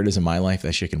 whatever it is in my life,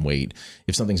 that shit can wait.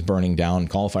 If something's burning down,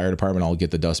 call a fire department. I'll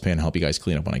get the dustpan and help you guys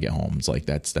clean up when I get home. It's like,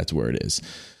 that's where it is.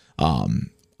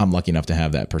 I'm lucky enough to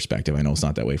have that perspective. I know it's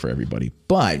not that way for everybody,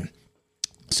 but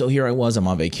so here I was, I'm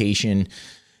on vacation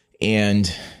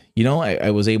and,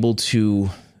 I was able to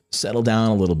settle down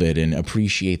a little bit and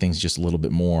appreciate things just a little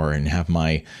bit more and have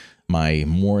my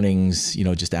mornings,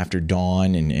 just after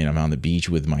dawn and I'm on the beach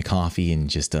with my coffee and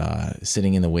just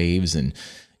sitting in the waves and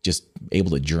just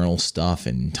able to journal stuff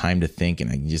and time to think.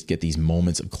 And I just get these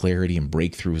moments of clarity and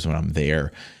breakthroughs when I'm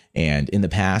there. And in the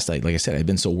past, like I said, I've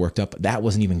been so worked up, that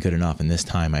wasn't even good enough. And this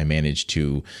time I managed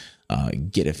to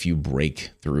get a few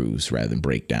breakthroughs rather than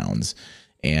breakdowns.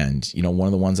 And, one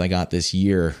of the ones I got this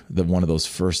year, one of those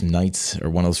first nights or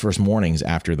one of those first mornings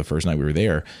after the first night we were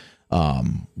there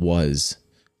was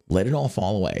let it all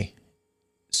fall away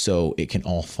so it can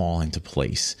all fall into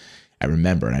place. I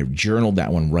remember, and I journaled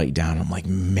that one right down. I'm like,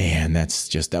 man,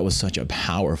 that was such a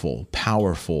powerful,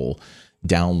 powerful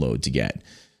download to get.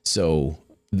 So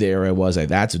there I was.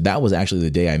 That was actually the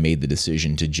day I made the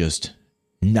decision to just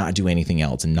not do anything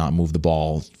else and not move the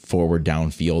ball forward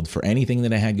downfield for anything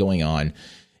that I had going on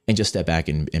and just step back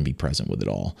and be present with it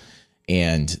all.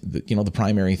 And the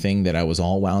primary thing that I was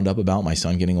all wound up about, my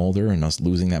son getting older and us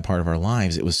losing that part of our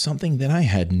lives, it was something that I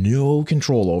had no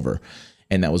control over.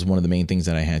 And that was one of the main things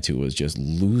that I had to was just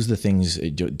lose the things.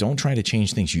 Don't try to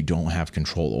change things you don't have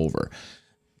control over.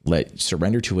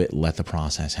 Surrender to it. Let the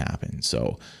process happen.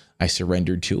 So I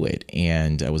surrendered to it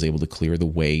and I was able to clear the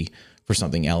way for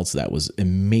something else that was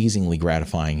amazingly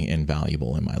gratifying and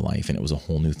valuable in my life. And it was a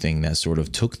whole new thing that sort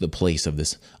of took the place of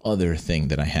this other thing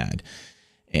that I had.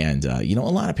 And, a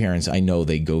lot of parents, I know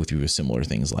they go through similar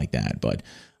things like that. But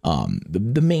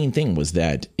the main thing was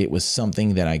that it was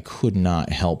something that I could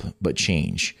not help but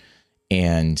change.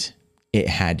 And it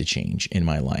had to change in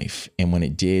my life. And when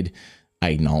it did,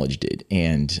 I acknowledged it.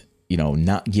 And,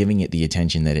 not giving it the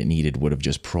attention that it needed would have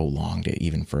just prolonged it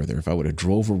even further. If I would have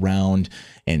drove around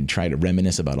and tried to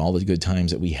reminisce about all the good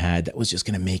times that we had, that was just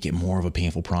going to make it more of a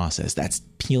painful process. That's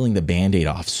peeling the Band-Aid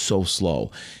off so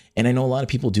slow. And I know a lot of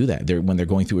people do that when they're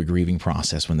going through a grieving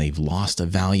process, when they've lost a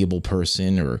valuable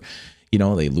person or,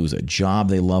 they lose a job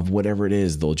they love, whatever it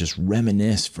is, they'll just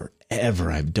reminisce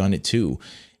forever. I've done it too.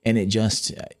 And it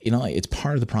just, it's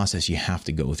part of the process you have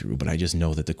to go through. But I just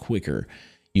know that the quicker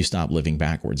you stop living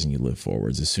backwards and you live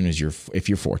forwards, as soon as if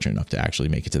you're fortunate enough to actually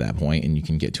make it to that point and you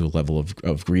can get to a level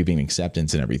of grieving,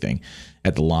 acceptance and everything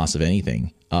at the loss of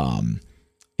anything,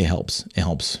 it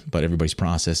helps. But everybody's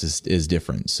process is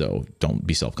different. So don't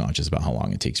be self-conscious about how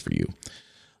long it takes for you.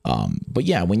 But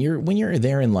yeah, when you're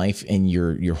there in life and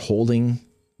you're holding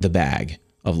the bag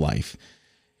of life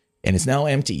and it's now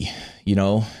empty.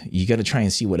 You got to try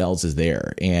and see what else is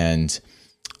there. And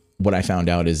what I found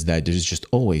out is that there's just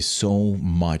always so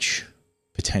much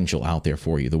potential out there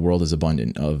for you. The world is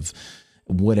abundant of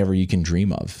whatever you can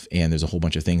dream of. And there's a whole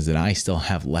bunch of things that I still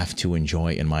have left to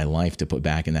enjoy in my life to put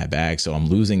back in that bag. So I'm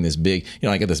losing this big,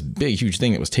 I got this big, huge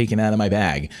thing that was taken out of my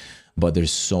bag, but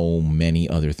there's so many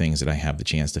other things that I have the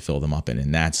chance to fill them up in.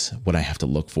 And that's what I have to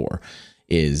look for,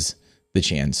 is the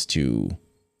chance to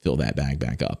fill that bag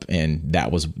back up. And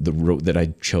that was the route that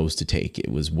I chose to take.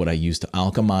 It was what I used to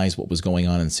alchemize what was going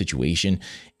on in the situation.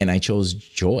 And I chose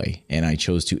joy, and I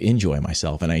chose to enjoy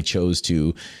myself. And I chose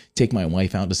to take my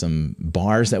wife out to some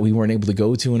bars that we weren't able to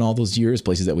go to in all those years,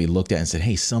 places that we looked at and said,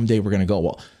 hey, someday we're going to go.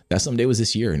 Well, that someday was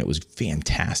this year, and it was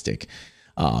fantastic.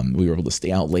 We were able to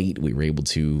stay out late. We were able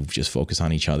to just focus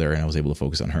on each other, and I was able to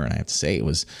focus on her. And I have to say,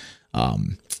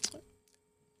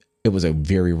 it was a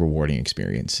very rewarding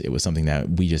experience. It was something that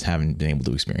we just haven't been able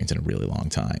to experience in a really long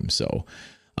time. So,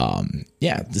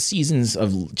 the seasons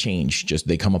of change,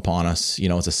 they come upon us.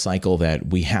 It's a cycle that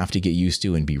we have to get used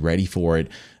to and be ready for it.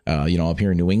 Up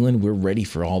here in New England, we're ready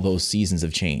for all those seasons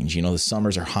of change. The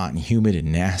summers are hot and humid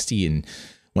and nasty. And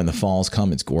when the falls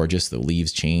come, it's gorgeous. The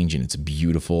leaves change and it's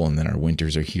beautiful. And then our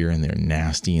winters are here and they're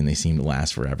nasty and they seem to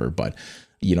last forever. But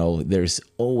there's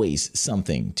always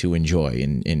something to enjoy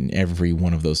in every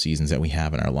one of those seasons that we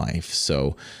have in our life.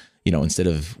 So, instead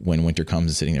of when winter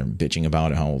comes and sitting there bitching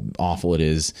about how awful it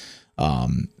is,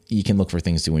 you can look for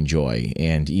things to enjoy.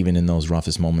 And even in those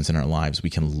roughest moments in our lives, we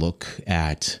can look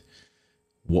at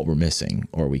what we're missing,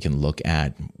 or we can look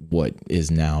at what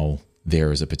is now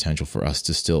there as a potential for us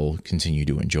to still continue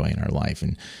to enjoy in our life.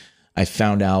 And I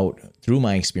found out through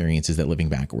my experiences that living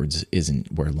backwards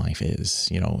isn't where life is.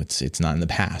 It's not in the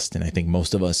past. And I think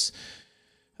most of us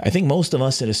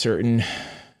at a certain,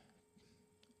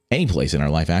 any place in our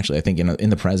life, actually, I think in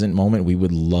the present moment, we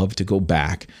would love to go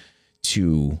back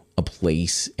to a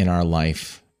place in our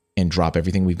life and drop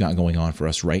everything we've got going on for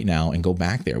us right now and go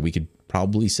back there. We could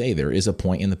probably say there is a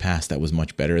point in the past that was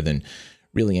much better than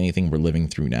really anything we're living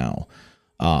through now.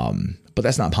 But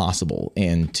that's not possible.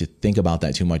 And to think about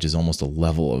that too much is almost a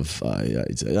level of,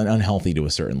 it's unhealthy to a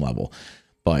certain level.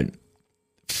 But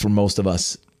for most of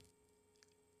us,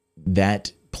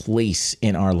 that place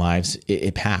in our lives,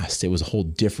 it passed. It was a whole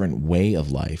different way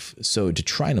of life. So to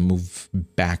try to move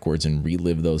backwards and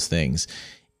relive those things,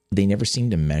 they never seem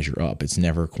to measure up. It's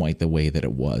never quite the way that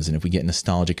it was. And if we get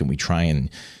nostalgic and we try and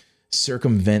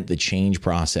circumvent the change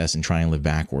process and try and live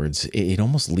backwards, it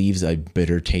almost leaves a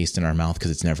bitter taste in our mouth because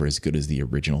it's never as good as the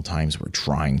original times we're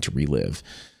trying to relive.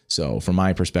 So from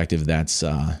my perspective, that's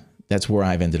where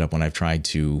I've ended up when I've tried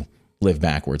to live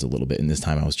backwards a little bit. And this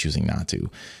time I was choosing not to.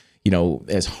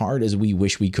 As hard as we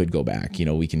wish we could go back,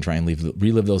 we can try and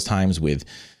relive those times with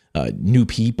new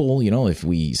people. If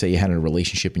we say you had a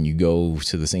relationship and you go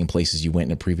to the same places you went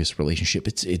in a previous relationship,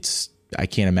 it's I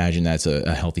can't imagine that's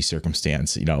a healthy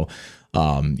circumstance. You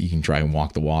can try and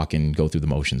walk the walk and go through the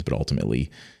motions, but ultimately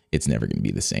it's never going to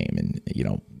be the same. And,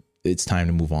 it's time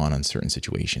to move on certain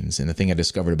situations. And the thing I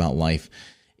discovered about life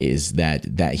is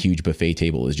that huge buffet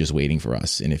table is just waiting for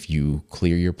us. And if you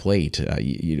clear your plate,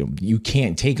 you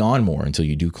can't take on more until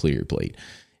you do clear your plate.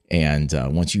 And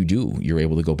once you do, you're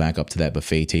able to go back up to that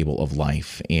buffet table of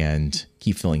life and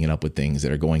keep filling it up with things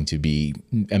that are going to be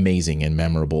amazing and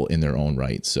memorable in their own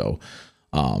right. So,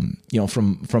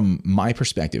 from my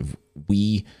perspective,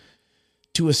 we,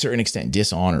 to a certain extent,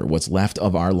 dishonor what's left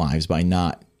of our lives by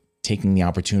not taking the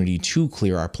opportunity to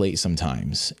clear our plate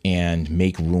sometimes and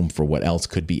make room for what else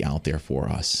could be out there for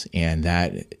us. And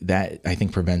that I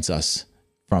think prevents us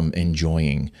from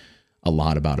enjoying a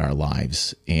lot about our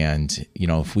lives. And,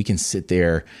 if we can sit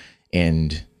there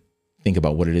and think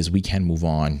about what it is, we can move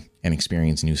on and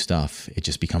experience new stuff. It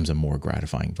just becomes a more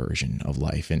gratifying version of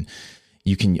life. And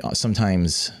you can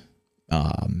sometimes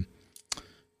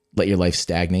let your life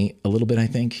stagnate a little bit, I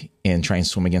think, and try and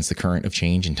swim against the current of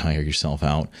change and tire yourself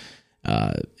out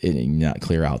and not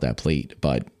clear out that plate.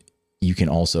 But you can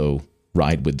also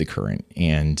ride with the current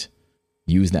and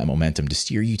use that momentum to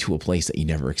steer you to a place that you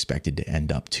never expected to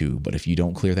end up to. But if you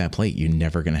don't clear that plate, you're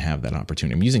never going to have that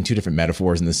opportunity. I'm using two different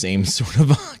metaphors in the same sort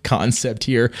of concept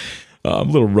here. I'm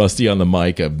a little rusty on the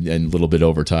mic and a little bit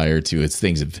overtired too. It's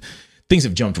things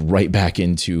have jumped right back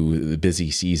into the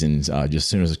busy seasons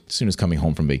just as soon as coming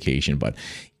home from vacation. But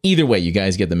either way, you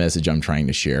guys get the message I'm trying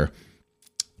to share.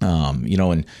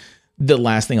 And the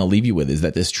last thing I'll leave you with is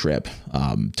that this trip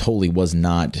totally was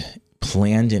not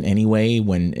planned in any way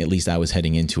when at least I was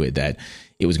heading into it, that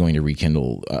it was going to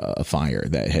rekindle a fire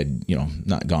that had,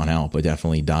 not gone out, but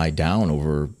definitely died down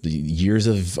over the years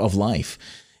of life.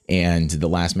 And the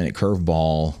last minute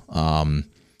curveball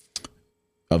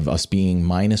of us being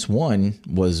 -1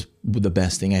 was the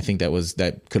best thing I think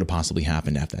that could have possibly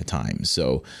happened at that time.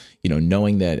 So,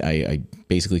 knowing that I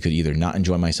basically could either not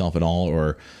enjoy myself at all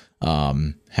or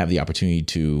have the opportunity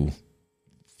to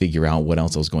figure out what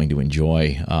else I was going to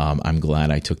enjoy, I'm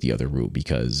glad I took the other route,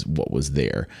 because what was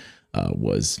there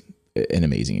was an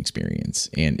amazing experience.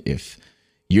 And if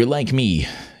you're like me,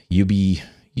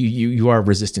 you are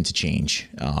resistant to change.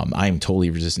 I am totally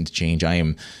resistant to change. I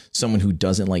am someone who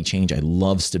doesn't like change. I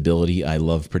love stability. I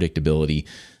love predictability.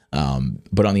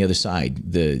 But on the other side,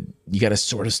 you got to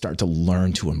sort of start to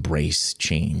learn to embrace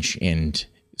change and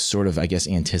sort of, I guess,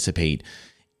 anticipate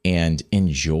and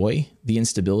enjoy the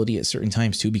instability at certain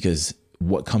times too, because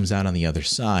what comes out on the other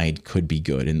side could be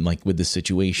good. And like with this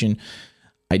situation,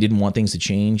 I didn't want things to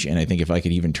change. And I think if I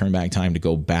could even turn back time to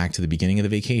go back to the beginning of the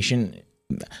vacation,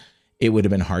 it would have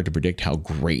been hard to predict how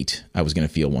great I was going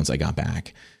to feel once I got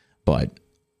back. But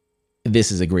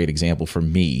this is a great example for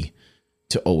me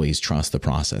to always trust the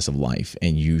process of life.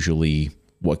 And usually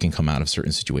what can come out of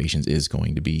certain situations is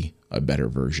going to be a better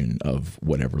version of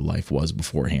whatever life was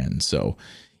beforehand. So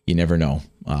you never know.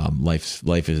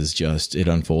 Life is just, it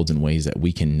unfolds in ways that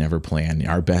we can never plan.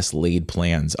 Our best laid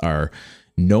plans are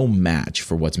no match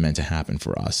for what's meant to happen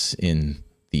for us in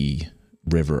the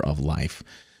river of life.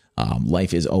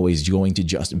 Life is always going to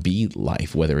just be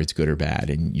life, whether it's good or bad.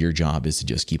 And your job is to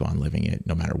just keep on living it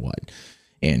no matter what.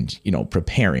 And,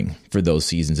 preparing for those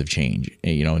seasons of change,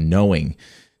 knowing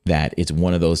that it's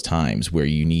one of those times where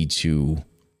you need to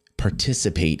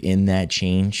participate in that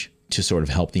change to sort of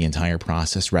help the entire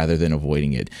process rather than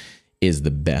avoiding it, is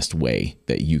the best way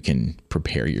that you can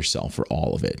prepare yourself for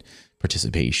all of it.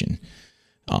 Participation.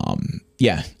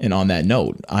 And on that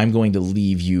note, I'm going to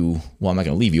leave you. Well, I'm not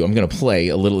going to leave you. I'm going to play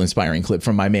a little inspiring clip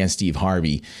from my man, Steve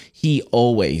Harvey. He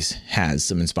always has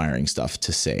some inspiring stuff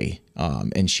to say,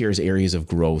 and shares areas of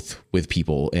growth with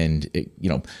people. And,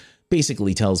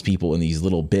 basically tells people in these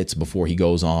little bits before he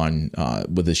goes on,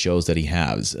 with the shows that he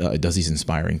has, does these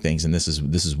inspiring things. And this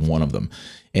is one of them.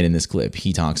 And in this clip,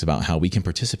 he talks about how we can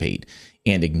participate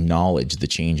and acknowledge the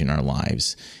change in our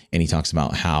lives. And he talks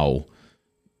about how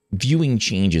viewing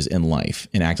changes in life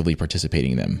and actively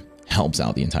participating in them helps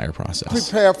out the entire process.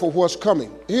 Prepare for what's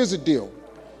coming. Here's the deal.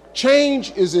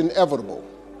 Change is inevitable.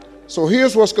 So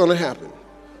here's what's going to happen.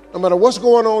 No matter what's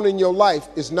going on in your life,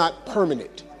 it's not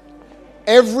permanent.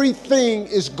 Everything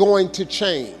is going to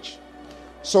change.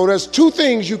 So there's two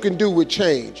things you can do with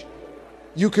change.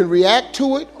 You can react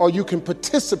to it or you can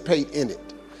participate in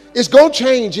it. It's going to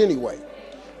change anyway.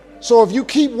 So if you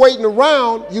keep waiting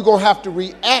around, you're going to have to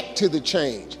react to the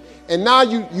change. And now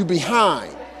you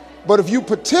behind. But if you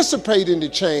participate in the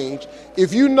change,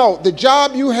 if you know the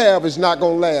job you have is not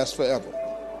going to last forever.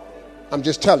 I'm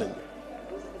just telling you.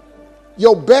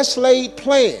 Your best laid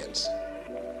plans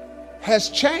has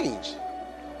changed.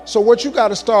 So what you got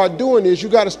to start doing is you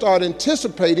got to start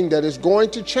anticipating that it's going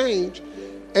to change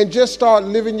and just start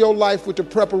living your life with the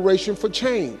preparation for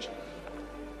change.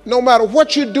 No matter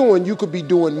what you're doing, you could be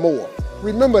doing more.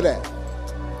 Remember that.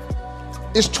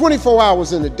 It's 24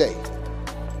 hours in a day.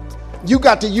 You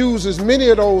got to use as many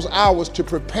of those hours to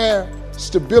prepare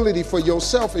stability for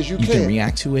yourself as you can. You can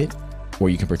react to it or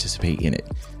you can participate in it.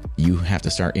 You have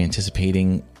to start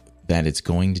anticipating that it's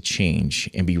going to change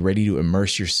and be ready to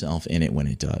immerse yourself in it when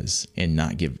it does and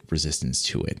not give resistance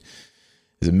to it.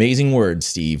 It's amazing words,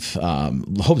 Steve.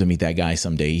 Hope to meet that guy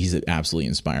someday. He's an absolutely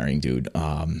inspiring dude.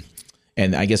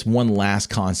 And I guess one last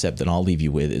concept that I'll leave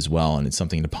you with as well, and it's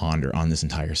something to ponder on this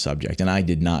entire subject. And I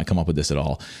did not come up with this at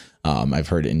all. I've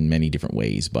heard it in many different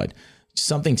ways, but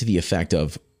something to the effect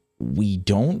of, we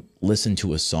don't listen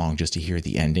to a song just to hear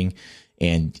the ending.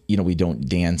 And, we don't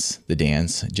dance the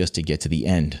dance just to get to the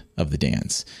end of the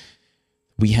dance.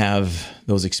 We have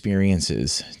those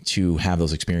experiences to have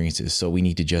those experiences. So we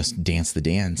need to just dance the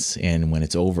dance. And when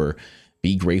it's over,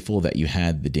 be grateful that you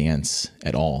had the dance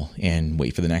at all and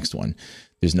wait for the next one.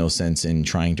 There's no sense in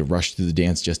trying to rush through the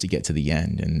dance just to get to the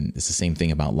end. And it's the same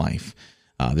thing about life.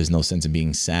 There's no sense in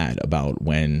being sad about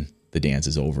when the dance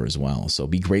is over as well. So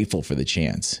be grateful for the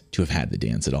chance to have had the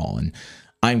dance at all. And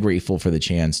I'm grateful for the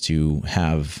chance to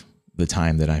have the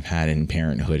time that I've had in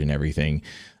parenthood and everything,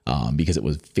 because it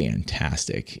was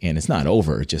fantastic. And it's not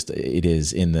over, just it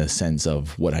is in the sense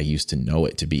of what I used to know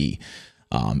it to be.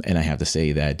 And I have to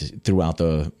say that throughout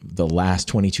the last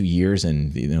 22 years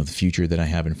and the future that I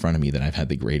have in front of me, that I've had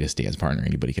the greatest dance partner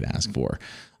anybody could ask for.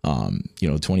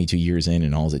 22 years in,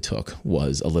 and all it took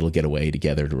was a little getaway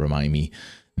together to remind me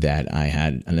that I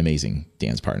had an amazing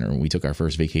dance partner. When we took our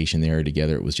first vacation there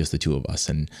together, it was just the two of us.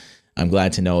 And I'm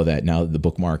glad to know that now that the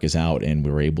bookmark is out and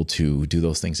we were able to do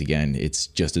those things again, it's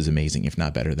just as amazing, if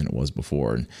not better than it was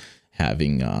before. And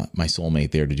having my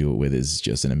soulmate there to do it with is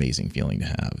just an amazing feeling to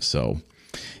have. So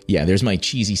yeah, there's my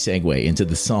cheesy segue into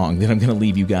the song that I'm going to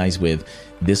leave you guys with.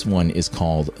 This one is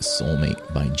called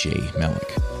Soulmate by Jay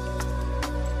Malik.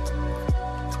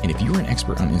 And if you're an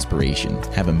expert on inspiration,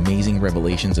 have amazing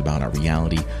revelations about our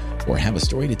reality, or have a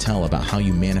story to tell about how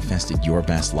you manifested your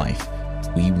best life,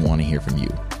 we want to hear from you.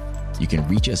 You can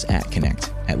reach us at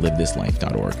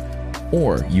connect@livethislife.org,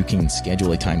 or you can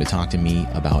schedule a time to talk to me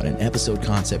about an episode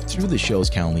concept through the show's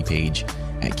Calendly page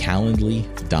at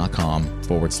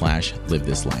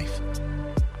calendly.com/livethislife.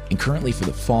 And currently for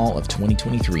the fall of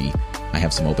 2023, I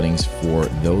have some openings for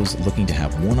those looking to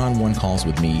have one-on-one calls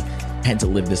with me. Head to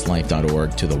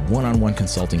livethislife.org to the one-on-one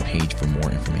consulting page for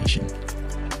more information.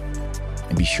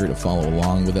 And be sure to follow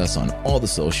along with us on all the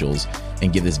socials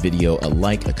and give this video a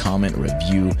like, a comment, a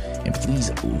review, and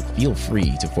please feel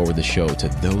free to forward the show to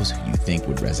those who you think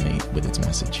would resonate with its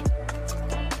message.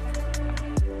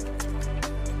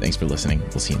 Thanks for listening.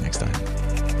 We'll see you next time.